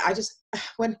vibes. Like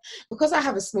because I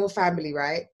have a small family,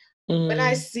 right? When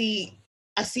I see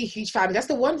huge family. That's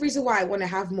the one reason why I want to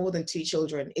have more than 2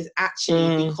 children, is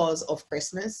actually because of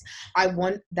Christmas. I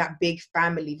want that big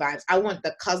family vibes. I want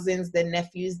the cousins, the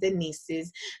nephews, the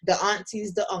nieces, the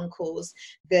aunties, the uncles,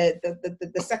 the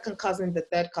second cousin, the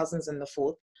third cousins, and the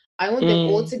fourth. I want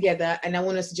them all together, and I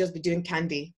want us to just be doing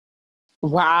candy.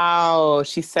 Wow,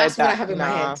 she said that's what I have in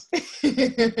my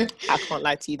head. I can't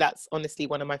lie to you. That's honestly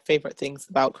one of my favorite things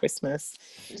about Christmas,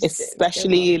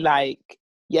 especially like,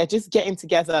 just getting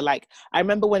together. Like, I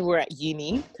remember when we were at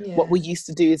uni, what we used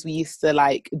to do is we used to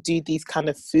like do these kind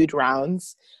of food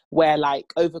rounds where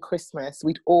like over Christmas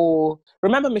we'd all,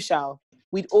 remember Michelle?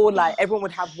 We'd all like, everyone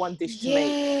would have one dish to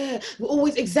make. We'll all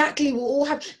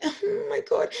have, oh my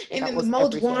God. And then the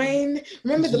mulled wine.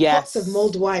 Remember the pots of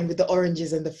mulled wine with the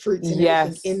oranges and the fruits and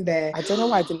everything in there. I don't know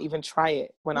why I didn't even try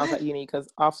it when I was at uni, because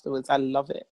afterwards I love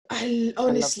it. I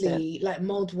honestly like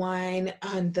mulled wine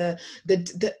and the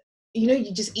you know,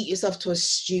 you just eat yourself to a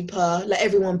stupor. Like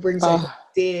everyone brings like a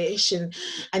dish, and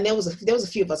there was a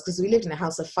few of us because we lived in a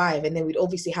house of 5, and then we'd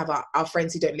obviously have our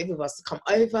friends who don't live with us to come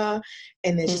over,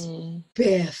 and there's just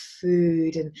bare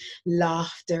food and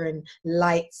laughter and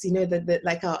lights. You know,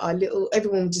 like our little,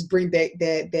 everyone would just bring their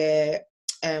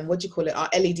what do you call it? Our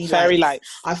LED Fairy lights. lights.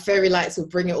 Our fairy lights will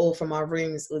bring it all from our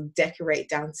rooms. We'll decorate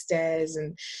downstairs,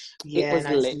 and It was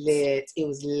lit. It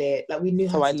was lit. Like, we knew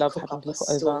So how I to love cook having up a people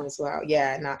storm over. as well.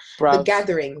 Yeah, nah. Bruv. The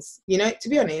gatherings, you know, to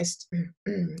be honest.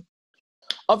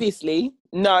 Obviously,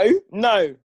 no.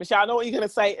 Michelle, I know what you're going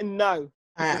to say, and no.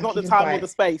 This is not the time or the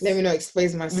space. Let me not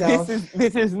expose myself.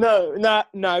 This is no.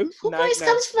 Who boys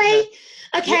comes free?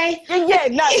 Okay. Yeah,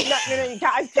 no, you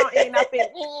guys can't hear nothing.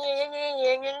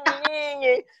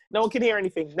 No one can hear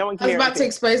anything. I was about to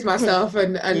expose myself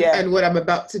and what I'm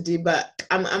about to do, but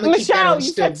I'm gonna keep that on. Michelle,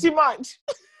 you said too much.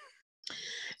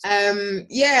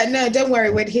 Yeah, no, don't worry,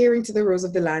 we're adhering to the rules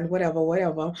of the land, whatever.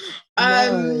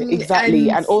 No, exactly.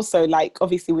 And also, like,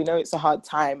 obviously we know it's a hard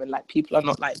time and like people are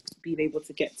not like being able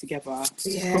to get together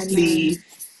properly. No.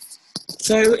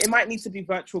 So it might need to be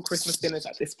virtual Christmas dinners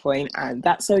at this point, and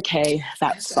that's okay.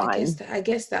 That's fine. I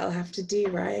guess that'll have to do,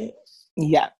 right?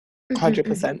 Yeah,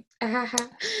 100%.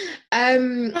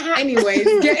 Anyways,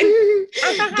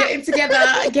 getting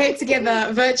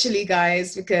together virtually,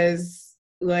 guys, because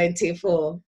we're in tier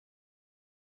 4.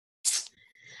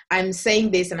 I'm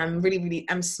saying this and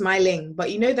I'm smiling,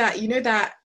 but you know that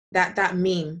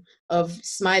meme of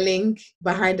smiling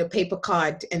behind a paper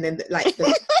card, and then like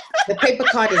the paper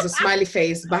card is a smiley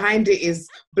face, behind it is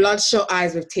bloodshot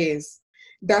eyes with tears.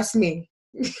 That's me.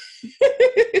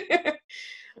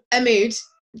 Ahmed,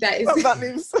 that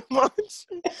means so much.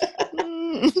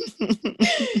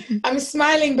 I'm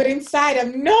smiling, but inside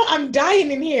I'm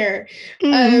dying in here.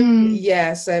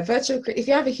 Yeah, so virtual, if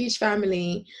you have a huge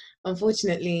family,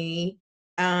 unfortunately,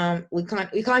 we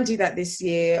can't do that this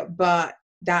year, but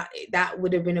that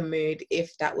would have been a mood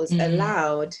if that was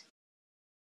allowed.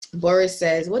 Boris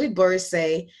says, what did Boris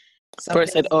say?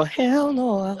 Boris said, oh hell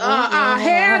no.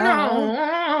 Hell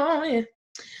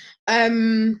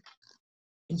no.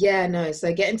 Yeah, no,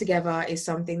 so getting together is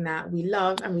something that we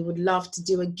love and we would love to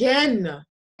do again.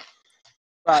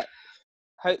 But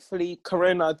hopefully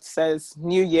Corona says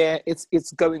new year,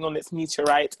 it's going on its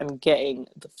meteorite and getting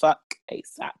the fuck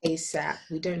ASAP.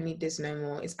 We don't need this no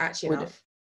more. It's actually enough.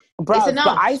 It's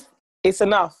enough. But it's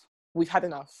enough. We've had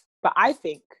enough. But I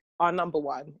think our number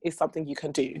one is something you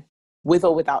can do with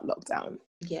or without lockdown.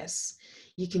 Yes.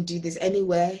 You can do this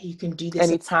anywhere. You can do this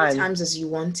anytime. As many times as you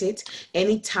want it.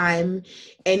 Anytime,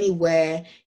 anywhere,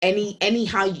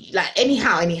 anyhow,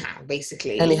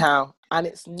 basically. Anyhow. And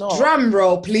it's not. Drum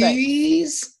roll,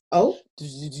 please. Oh. No.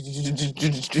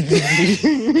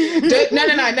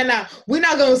 We're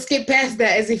not going to skip past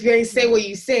that as if you ain't say what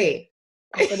you say.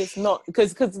 But it's not,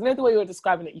 because you know the way you were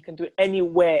describing it, you can do it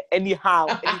anywhere, anyhow,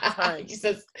 anytime. It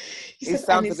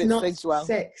sounds a bit sexual.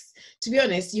 Sex. To be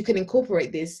honest, you can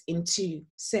incorporate this into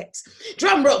sex.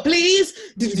 Drum roll, please.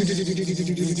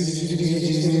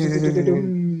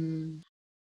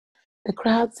 The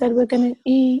crowd said we're gonna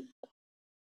eat.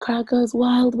 Crowd goes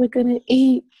wild. We're gonna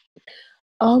eat.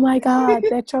 Oh my God,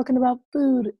 they're talking about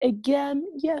food again.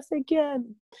 Yes,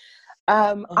 again.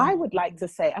 I would like to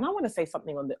say, and I want to say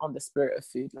something on the spirit of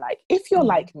food. Like, if you're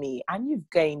like me and you've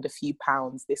gained a few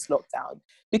pounds this lockdown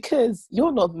because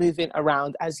you're not moving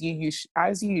around as you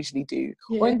usually do,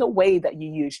 or in the way that you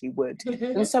usually would,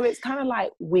 and so it's kind of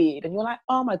like weird, and you're like,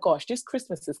 oh my gosh, just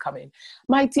Christmas is coming,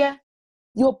 my dear.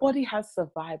 Your body has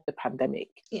survived the pandemic.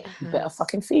 You better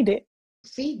fucking feed it.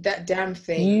 Feed that damn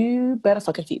thing. You better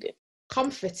fucking feed it.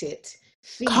 Comfort it.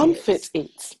 Comfort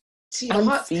it. To your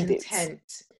heart's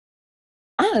content.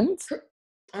 And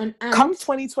come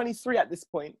 2023 at this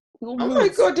point. Oh my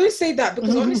God, don't say that,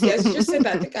 because honestly, as you just said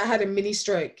that, I think I had a mini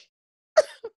stroke.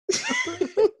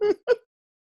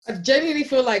 I genuinely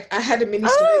feel like I had a mini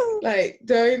stroke. Like,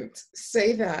 don't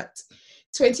say that.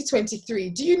 2023.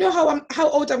 Do you know how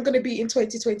old I'm going to be in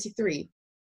 2023?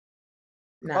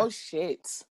 Nah. Oh shit.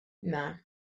 Nah.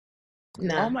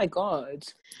 Oh my God.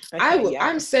 Okay,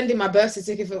 I'm sending my birth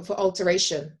certificate for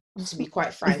alteration, to be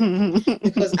quite frank,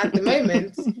 because at the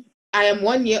moment I am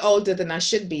 1 year older than I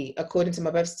should be according to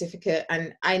my birth certificate,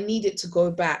 and I need it to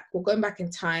go back. We're going back in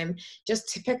time just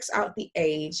to fix out the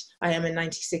age. I am a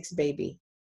 96 baby.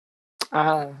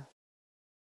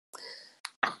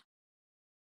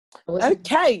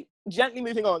 Okay, gently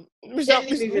moving on.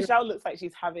 Michelle looks like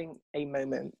she's having a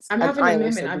moment. I'm having a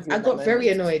moment. I got very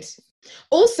annoyed.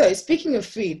 Also, speaking of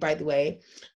food, by the way,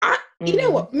 you know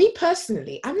what? Me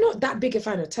personally, I'm not that big a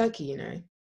fan of turkey, you know.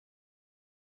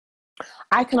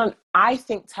 I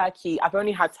think turkey, I've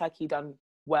only had turkey done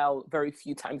well very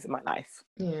few times in my life.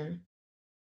 Yeah.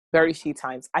 Very few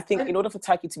times. I think in order for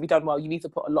turkey to be done well, you need to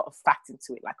put a lot of fat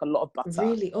into it, like a lot of butter.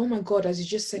 Really? Oh my God, as you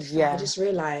just said, I just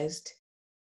realized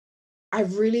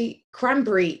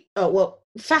cranberry,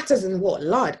 fat as in what?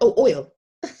 Lard? Oh, oil.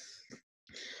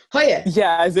 Oh yeah.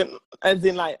 Yeah, as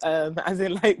in like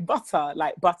butter,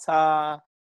 like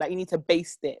you need to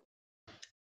baste it.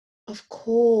 Of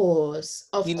course.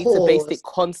 Of You need to baste it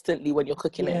course. constantly when you're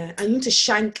cooking it. Yeah. And you need to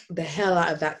shank the hell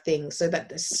out of that thing so that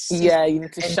the Yeah, you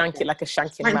need to and shank it like a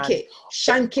shanking man.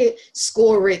 shank it,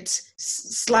 score it,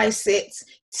 slice it,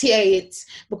 tear it,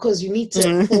 because you need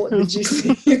to pour the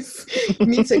juices. You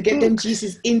need to get them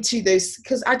juices into those,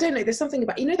 because I don't know, there's something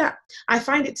about, that I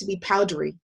find it to be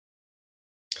powdery.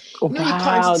 You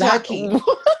cut Wow, into turkey and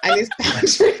it's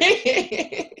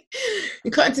powdery.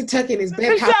 You cut into turkey and it's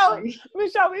bare powdery.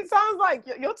 Michelle, it sounds like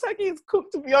your turkey is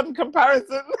cooked beyond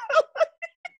comparison.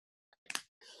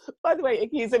 By the way,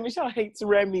 Ikky, so Michelle hates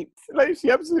rare meat. Like, she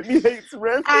absolutely hates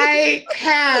rare meat.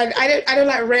 I don't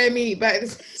like rare meat, but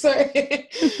sorry.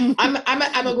 I'm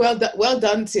a well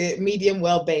done to medium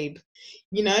well babe.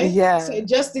 Yeah. So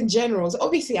just in general, so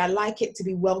obviously I like it to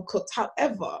be well cooked.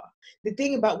 However, the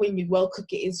thing about when you well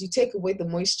cook it is you take away the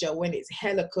moisture when it's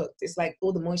hella cooked. It's like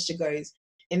all the moisture goes.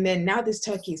 And then now this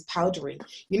turkey is powdery.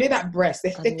 That breast,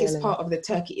 the thickest part of the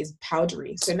turkey is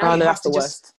powdery. So now you have to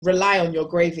just rely on your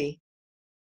gravy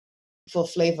for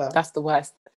flavor. That's the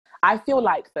worst. I feel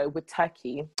like, though, with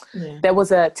turkey, there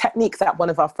was a technique that one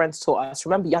of our friends taught us.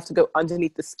 Remember, you have to go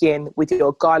underneath the skin with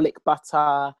your garlic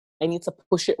butter. I need to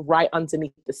push it right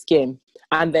underneath the skin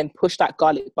and then push that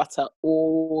garlic butter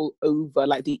all over,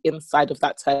 like, the inside of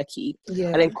that turkey. Yeah.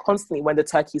 And then constantly, when the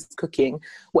turkey's cooking,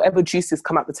 whatever juices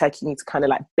come out the turkey, you need to kind of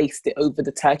like baste it over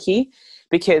the turkey.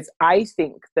 Because I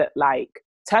think that, like,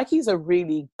 turkey is a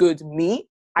really good meat.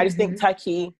 I just think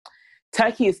turkey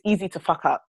is easy to fuck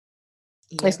up.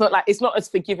 Yeah. It's not as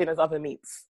forgiving as other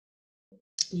meats.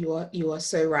 You are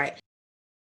so right.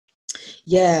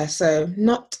 Yeah, so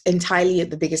not entirely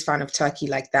the biggest fan of turkey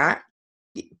like that.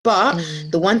 But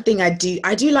the one thing I do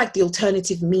like the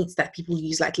alternative meats that people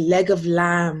use, like leg of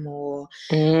lamb or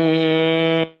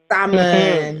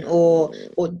salmon or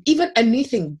even a new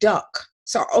thing, duck.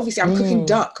 So obviously I'm cooking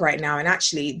duck right now, and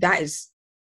actually that's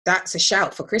a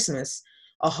shout for Christmas.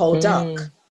 A whole duck.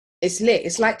 It's lit.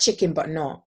 It's like chicken, but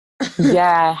not.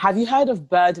 Yeah. Have you heard of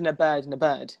bird and a bird and a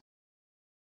bird?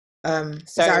 So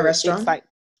is that a restaurant? It's like,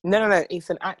 no. It's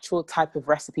an actual type of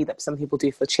recipe that some people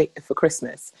do for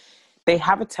Christmas. They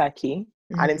have a turkey,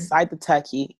 and inside the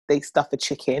turkey, they stuff a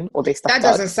chicken or they stuff. That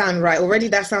doesn't sound right. Already,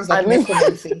 that sounds like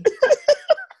necromancy.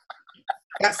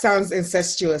 That sounds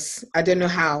incestuous. I don't know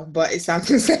how, but it sounds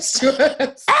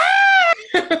incestuous.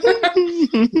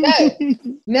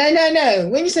 No.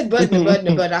 When you said bird and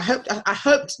a bird, I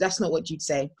hoped that's not what you'd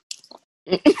say.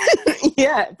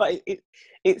 Yeah, but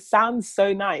it sounds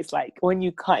so nice. Like when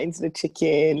you cut into the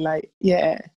chicken, like,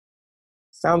 yeah,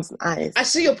 sounds nice. I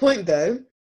see your point though.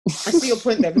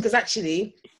 Because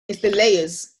actually it's the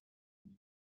layers.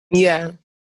 Yeah.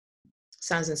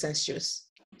 Sounds incestuous.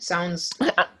 Sounds.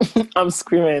 I'm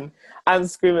screaming,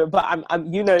 but I'm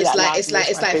it's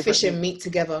like fish and meat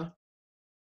together.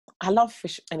 I love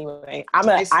fish anyway.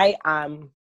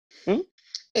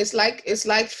 It's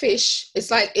like fish. It's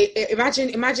like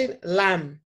imagine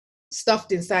lamb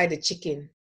stuffed inside a chicken,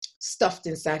 stuffed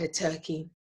inside a turkey,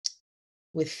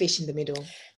 with fish in the middle.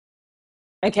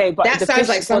 Okay, but that sounds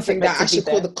like something that I should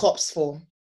call the cops for.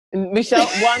 Michelle,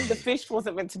 the fish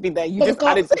wasn't meant to be there. You just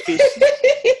added the fish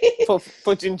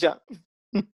for ginger.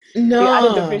 No, you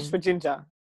added the fish for ginger.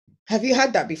 Have you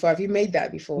had that before? Have you made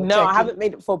that before? No, turkey? I haven't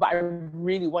made it before, but I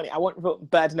really want it. I want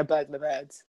bird and a bird and a bird.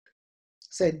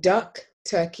 So duck,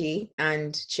 turkey,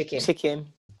 and chicken.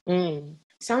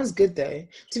 Sounds good though.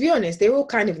 To be honest, they're all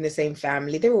kind of in the same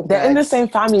family. They're in the same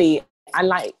family. And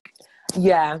like,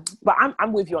 yeah, but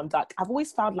I'm with you on duck. I've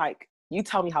always found, like, you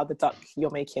tell me how the duck you're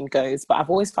making goes, but I've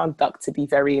always found duck to be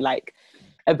very, like,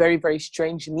 a very, very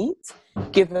strange meat,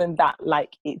 given that,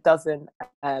 like, it doesn't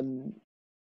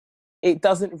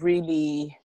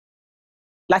really,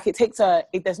 like,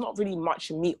 there's not really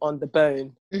much meat on the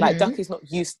bone. Like, duck is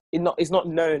not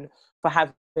known for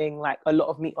having, like, a lot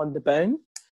of meat on the bone.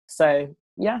 So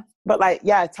yeah, but like,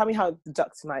 yeah, tell me how the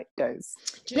duck tonight goes.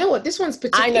 Do you know what, this one's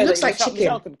particular? It looks like chicken.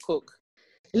 Michelle can cook.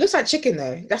 It looks like chicken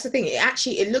though. That's the thing.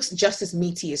 It looks just as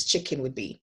meaty as chicken would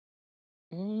be.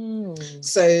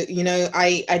 So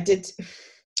I did.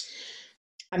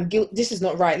 I'm guilty. This is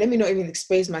not right. Let me not even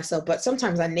expose myself. But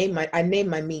sometimes I name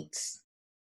my meats.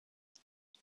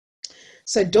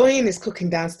 So Doreen is cooking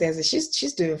downstairs, and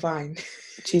she's doing fine.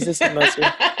 Jesus mercy.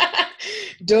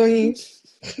 Doreen,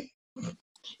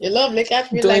 you love look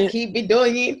at me like he be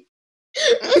doing.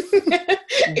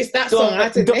 It's that song.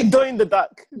 Doing the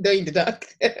duck. Doing the duck.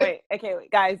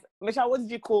 wait, guys. Michelle, what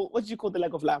did you call the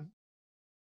leg of lamb?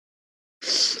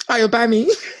 Ayobami.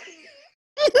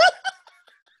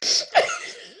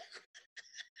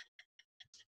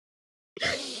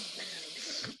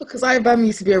 Because Ayobami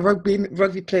used to be a rugby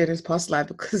player in his past life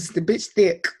because the bitch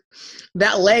thick.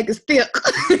 That leg is thick.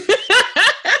 Is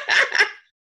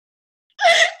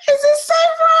it so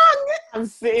wrong? I'm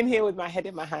sitting here with my head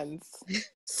in my hands.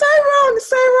 So wrong,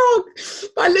 so wrong.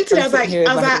 But I looked at it,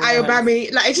 I was like,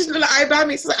 Ayobami. Like, it just looked like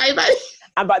Ayobami. It's like Ayobami.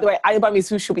 And by the way, Ayobami is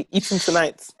who should be eating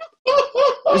tonight.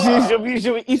 She should be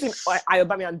eating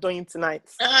Ayobami and Doyin tonight.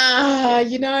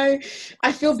 You know,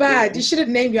 I feel bad. You should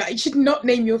not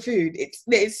name your food.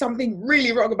 There's something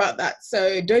really wrong about that.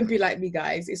 So don't be like me,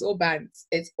 guys. It's all bants.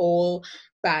 It's all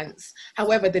bants.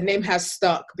 However, the name has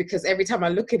stuck because every time I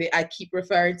look at it, I keep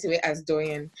referring to it as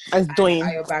Doyin. As Doyin.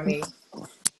 Ayobami.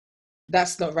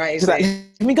 That's not right, is like, it?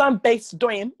 Let me go and base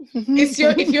Doyin. If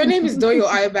your name is Doyin or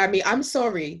Ayobami, I'm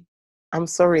sorry. I'm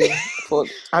sorry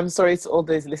to all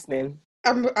those listening.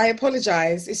 I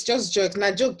apologize. It's just joke.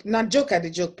 Not joke at the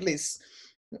joke, please.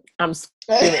 I'm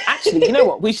actually, you know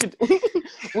what? We should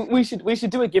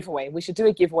do a giveaway. We should do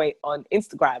a giveaway on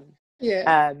Instagram.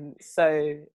 Yeah.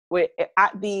 So we're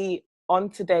at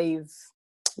today's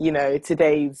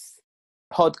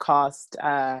podcast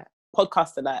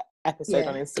alert episode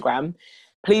on Instagram.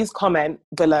 Please comment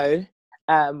below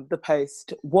the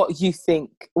post what you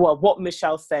think, what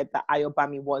Michelle said that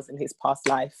Ayobami was in his past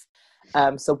life.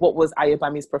 So what was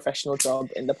Ayobami's professional job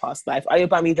in the past life?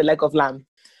 Ayobami, the leg of lamb.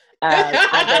 No,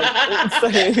 so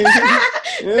when you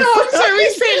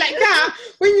say it like that,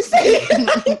 when you say it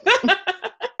like that.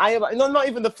 Ayobami, no, not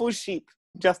even the full sheep,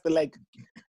 just the leg.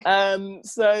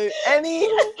 So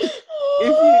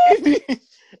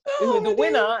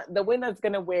the winner's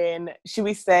gonna win. Should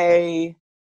we say?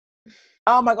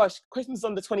 Oh my gosh, Christmas is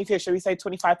on the 25th. Should we say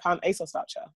 £25 ASOS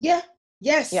voucher? Yeah.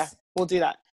 Yes. Yeah, we'll do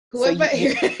that. Whoever,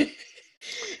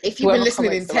 if you've been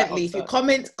listening intently, if you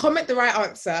comment the right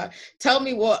answer, tell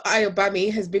me what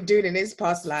Ayobami has been doing in his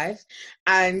past life,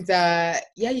 and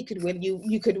you could win.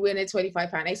 You could win a £25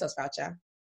 ASOS voucher.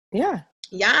 Yeah.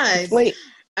 Yes. Wait.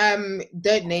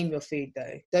 Don't name your food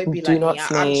though. Don't be do like not me.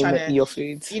 Name I'm trying to, your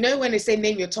food. You know when they say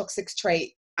name your toxic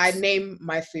trait, I name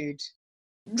my food.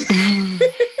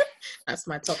 That's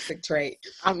my toxic trait.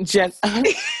 I'm just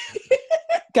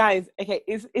guys. Okay,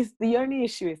 is the only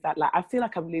issue is that like I feel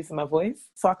like I'm losing my voice,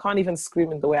 so I can't even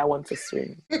scream in the way I want to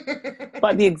scream.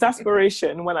 But the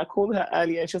exasperation when I called her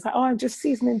earlier, she was like, "Oh, I'm just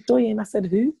seasoning Doyin." I said,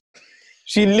 "Who?"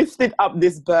 She lifted up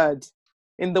this bird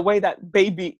in the way that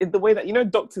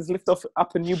doctors lift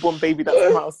up a newborn baby that's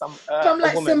come out of some. I'm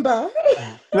like Simba.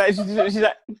 Like she's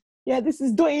like, "Yeah, this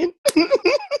is Doyin."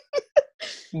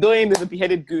 Doyin is a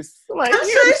beheaded goose. I'm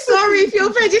so sorry if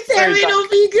you're vegetarian or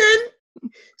vegan.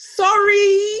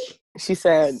 Sorry. She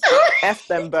said, F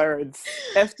them birds.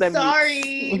 F them.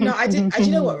 Sorry. No, I did.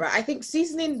 You know what, right? I think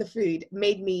seasoning the food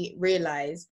made me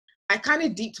realize I kind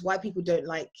of deeped why people don't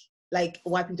like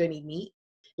why people don't eat meat.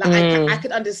 Like I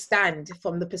could understand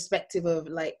from the perspective of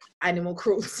like animal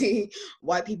cruelty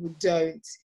why people don't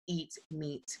eat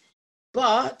meat.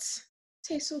 But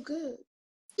tastes so good.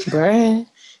 Bruh.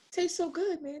 Tastes so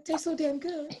good, man. Tastes so damn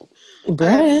good.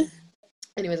 Bruh.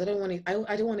 Anyways, I don't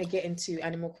want to get into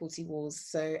animal cruelty wars.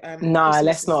 So nah,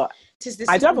 let's not.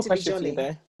 I do have a question for you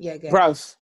though. Yeah, go.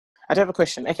 Bruv, I do have a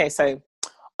question. Okay, so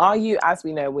are you, as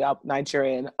we know, we are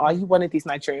Nigerian, are you one of these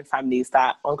Nigerian families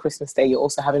that on Christmas Day you're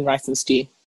also having rice and stew?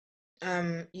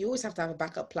 You always have to have a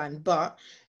backup plan, but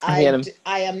I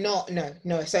am not.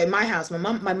 No. So in my house, my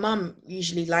mum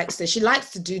usually likes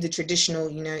to do the traditional,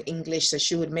 English. So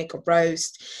she would make a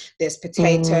roast. There's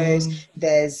potatoes.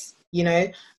 There's,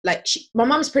 my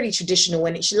mum's pretty traditional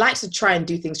when she likes to try and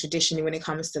do things traditionally when it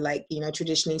comes to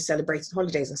traditionally celebrated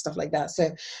holidays and stuff like that.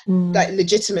 So like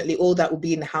legitimately all that would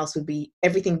be in the house would be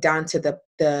everything down to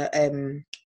the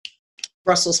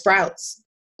Brussels sprouts.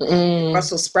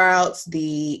 Brussels sprouts,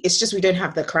 it's just we don't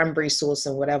have the cranberry sauce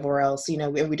and whatever else,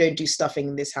 and we don't do stuffing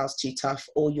in this house too tough,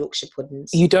 or Yorkshire puddings.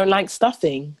 You don't like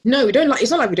stuffing? No, we don't like, it's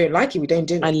not like we don't like it, we don't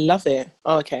do it. I love it.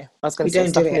 Oh, okay. I was going to say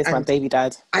stuffing is my baby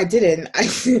dad. I didn't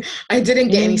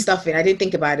get any stuffing. I didn't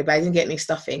think about it, but I didn't get any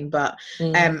stuffing. But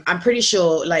I'm pretty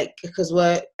sure because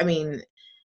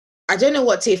I don't know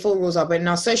what tier 4 rules are, but in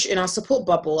our support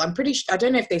bubble, I'm pretty sure, I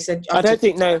don't know if they said. I don't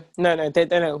think, no, they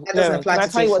don't know. That doesn't apply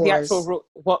to tell you what the actual rule,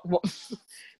 what?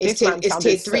 It's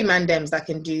tier 3 mandems that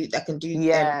can do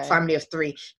family of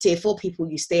 3. Tier 4 people,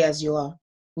 you stay as you are.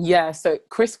 Yeah, so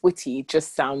Chris Whitty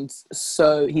just sounded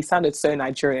so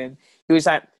Nigerian. He was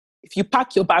like, if you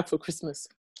pack your bag for Christmas,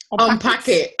 unpack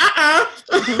it.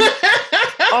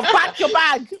 Unpack your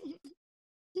bag.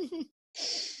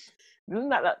 Isn't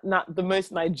that not the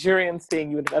most Nigerian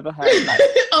thing you would have ever heard? Like,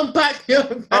 unpack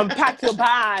your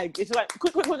bag. It's like,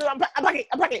 quick, unpack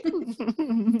it.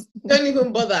 Don't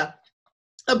even bother.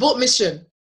 Abort mission.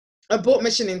 Abort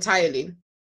mission entirely.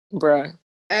 Bruh.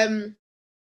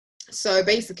 So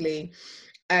basically,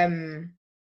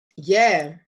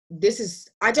 yeah, this is,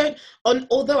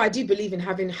 although I do believe in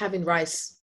having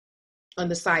rice on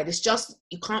the side, it's just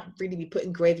you can't really be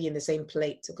putting gravy in the same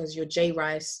plate, because your J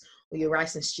rice or your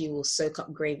rice and stew will soak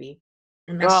up gravy,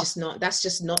 and that's not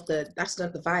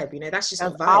the vibe, you know. That's just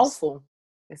not vibes. Awful.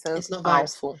 It's not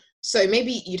vibes. Awful. So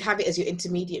maybe you'd have it as your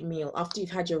intermediate meal after you've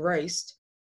had your roast.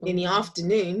 In the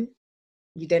afternoon,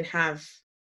 you then have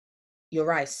your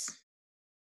rice.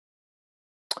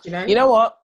 You know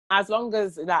what? As long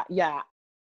as that, yeah.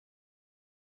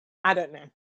 I don't know.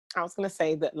 I was gonna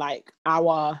say that, like,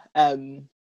 our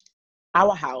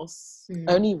house,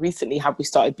 only recently have we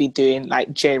started doing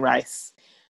like J rice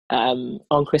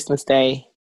on Christmas Day.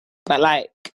 But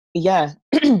like, yeah,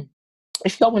 if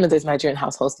you got one of those Nigerian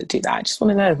households that do that, I just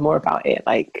want to know more about it.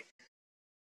 Like,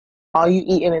 are you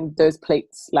eating in those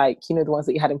plates, like, you know, the ones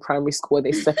that you had in primary school where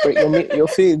they separate your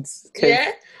foods?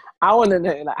 Yeah. I want to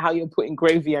know, like, how you're putting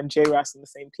gravy and J rice on the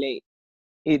same plate.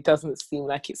 It doesn't seem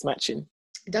like it's matching.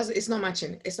 It's not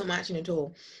matching. It's not matching at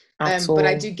all. But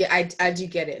I do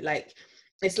get it. Like,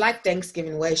 it's like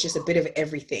Thanksgiving, where it's just a bit of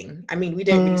everything. I mean, we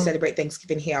don't really celebrate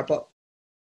Thanksgiving here, but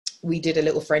we did a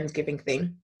little Friendsgiving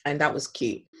thing, and that was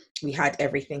cute. We had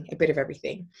everything, a bit of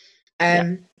everything.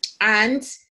 And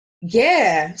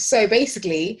yeah, so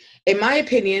basically, in my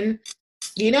opinion,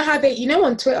 you know how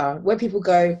on Twitter where people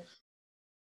go,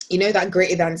 you know, that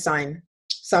greater than sign,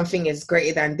 something is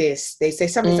greater than this. They say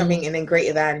something, and then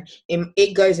greater than.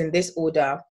 It goes in this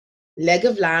order: leg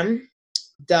of lamb,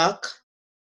 duck,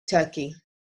 turkey.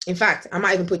 In fact, I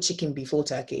might even put chicken before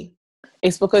turkey.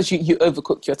 It's because you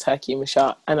overcook your turkey,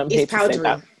 Michelle, and I'm here to say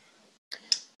that.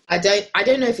 I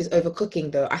don't know if it's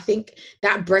overcooking though. I think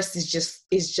that breast is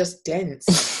just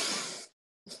dense.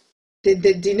 Do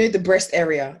you know the breast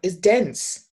area is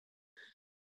dense?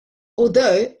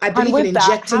 Although I believe in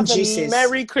injecting juices.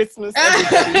 Merry Christmas,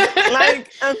 everybody.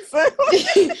 Like, and so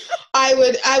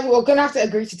we're gonna have to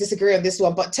agree to disagree on this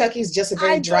one. But turkey is just a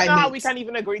very dry meat. I don't know how we can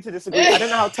even agree to disagree. I don't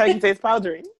know how turkey tastes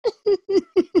powdering.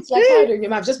 It's like powder in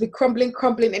your mouth, just be crumbling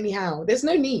anyhow. There's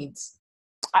no need.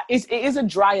 It is a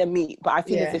drier meat, but I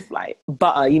feel as if, like,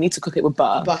 butter, you need to cook it with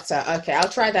butter. Butter, okay. I'll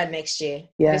try that next year.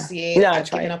 Yeah. This year,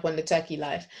 I've given up on the turkey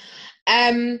life.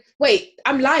 Wait,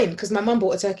 I'm lying because my mum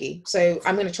bought a turkey, so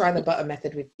I'm going to try the butter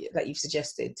method that you've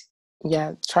suggested.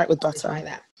 Yeah, try it with butter. Try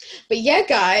that. But yeah,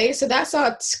 guys, so that's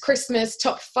our Christmas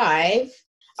top 5,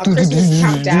 our Christmas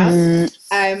countdown.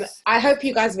 I hope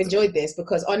you guys have enjoyed this,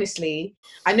 because honestly,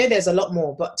 I know there's a lot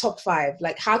more, but top 5,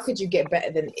 like, how could you get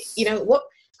better than, you know, what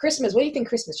Christmas? What do you think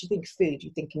Christmas? You think food, you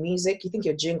think music, you think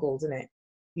your jingles, isn't it?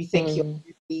 You think your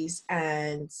movies,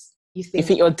 and you think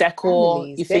your decor,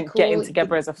 you think getting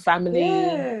together as a family.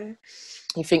 Yeah.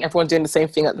 You think everyone doing the same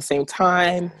thing at the same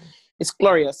time. It's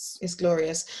glorious. It's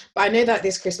glorious. But I know that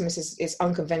this Christmas is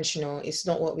unconventional. It's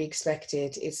not what we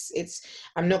expected. It's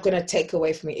I'm not going to take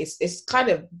away from it. It's kind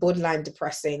of borderline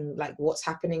depressing, like what's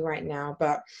happening right now.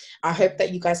 But I hope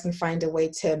that you guys can find a way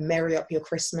to merry up your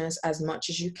Christmas as much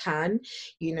as you can.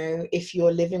 You know, if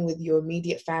you're living with your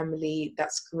immediate family,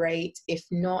 that's great. If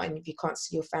not, and if you can't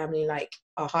see your family, like,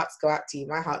 our hearts go out to you.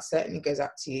 My heart certainly goes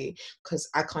out to you, because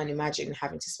I can't imagine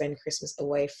having to spend Christmas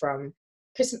away from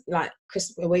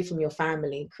away from your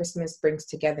family. Christmas brings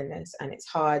togetherness, and it's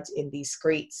hard in these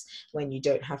streets when you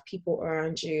don't have people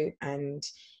around you and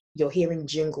you're hearing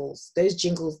jingles. Those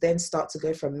jingles then start to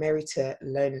go from merry to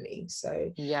lonely.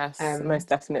 So yes, most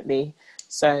definitely.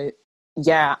 So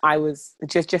yeah, I was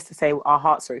just to say our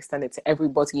hearts are extended to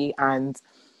everybody, and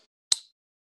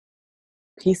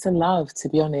peace and love, to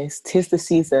be honest. 'Tis the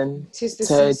season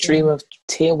to dream of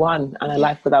tier 1 and a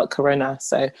life without corona.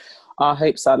 So our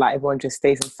hopes are, like, everyone just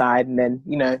stays inside, and then,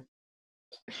 you know,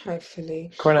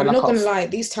 hopefully. I'm not gonna lie,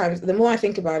 these times, the more I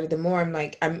think about it, the more I'm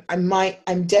like, I'm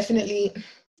definitely,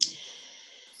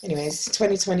 anyways,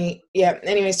 2020, yeah,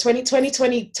 anyways,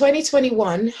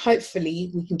 2021,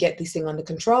 hopefully we can get this thing under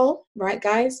control, right,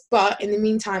 guys? But in the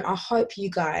meantime, I hope you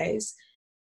guys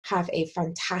have a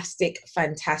fantastic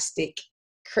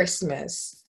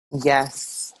Christmas.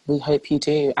 Yes, we hope you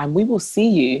do. And we will see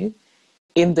you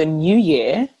in the new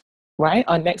year, right?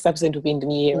 Our next episode will be in the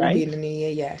new year, right? Will be in the new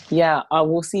year, yeah. Yeah,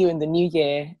 we'll see you in the new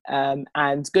year.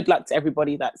 And good luck to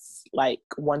everybody that's, like,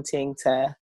 wanting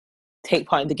to take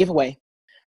part in the giveaway.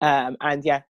 And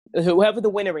yeah, whoever the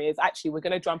winner is, actually, we're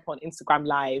going to jump on Instagram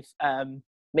Live.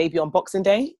 Maybe on Boxing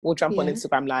Day, we'll jump on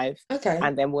Instagram Live. Okay.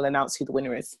 And then we'll announce who the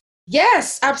winner is.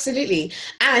 Yes, absolutely.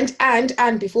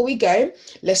 And before we go,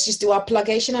 let's just do our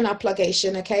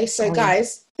plugation, okay? So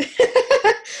guys,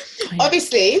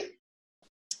 obviously,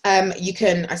 You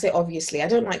can, I say obviously, I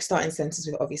don't like starting sentences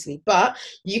with obviously, but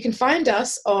you can find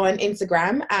us on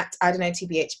Instagram at I don't know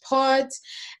TBH pod,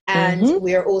 and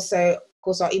we're also, of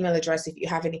course, our email address if you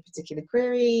have any particular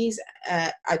queries,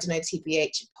 I don't know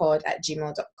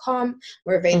tbhpod@gmail.com.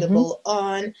 We're available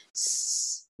on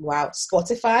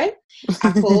Spotify,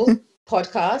 Apple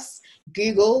Podcasts,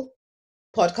 Google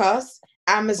Podcasts,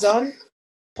 Amazon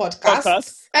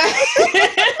Podcasts.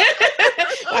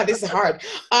 Wow, this is hard.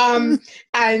 And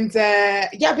I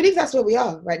believe that's where we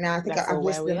are right now. I think I've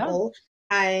listed them all.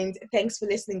 And thanks for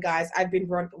listening, guys. I've been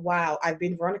Veronica.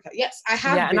 Yes, I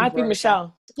have. Yeah, and I've been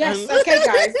Michelle. Yes. Okay,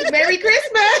 guys. Merry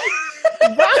Christmas.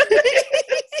 Bye.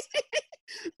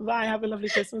 Bye. Have a lovely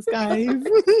Christmas, guys.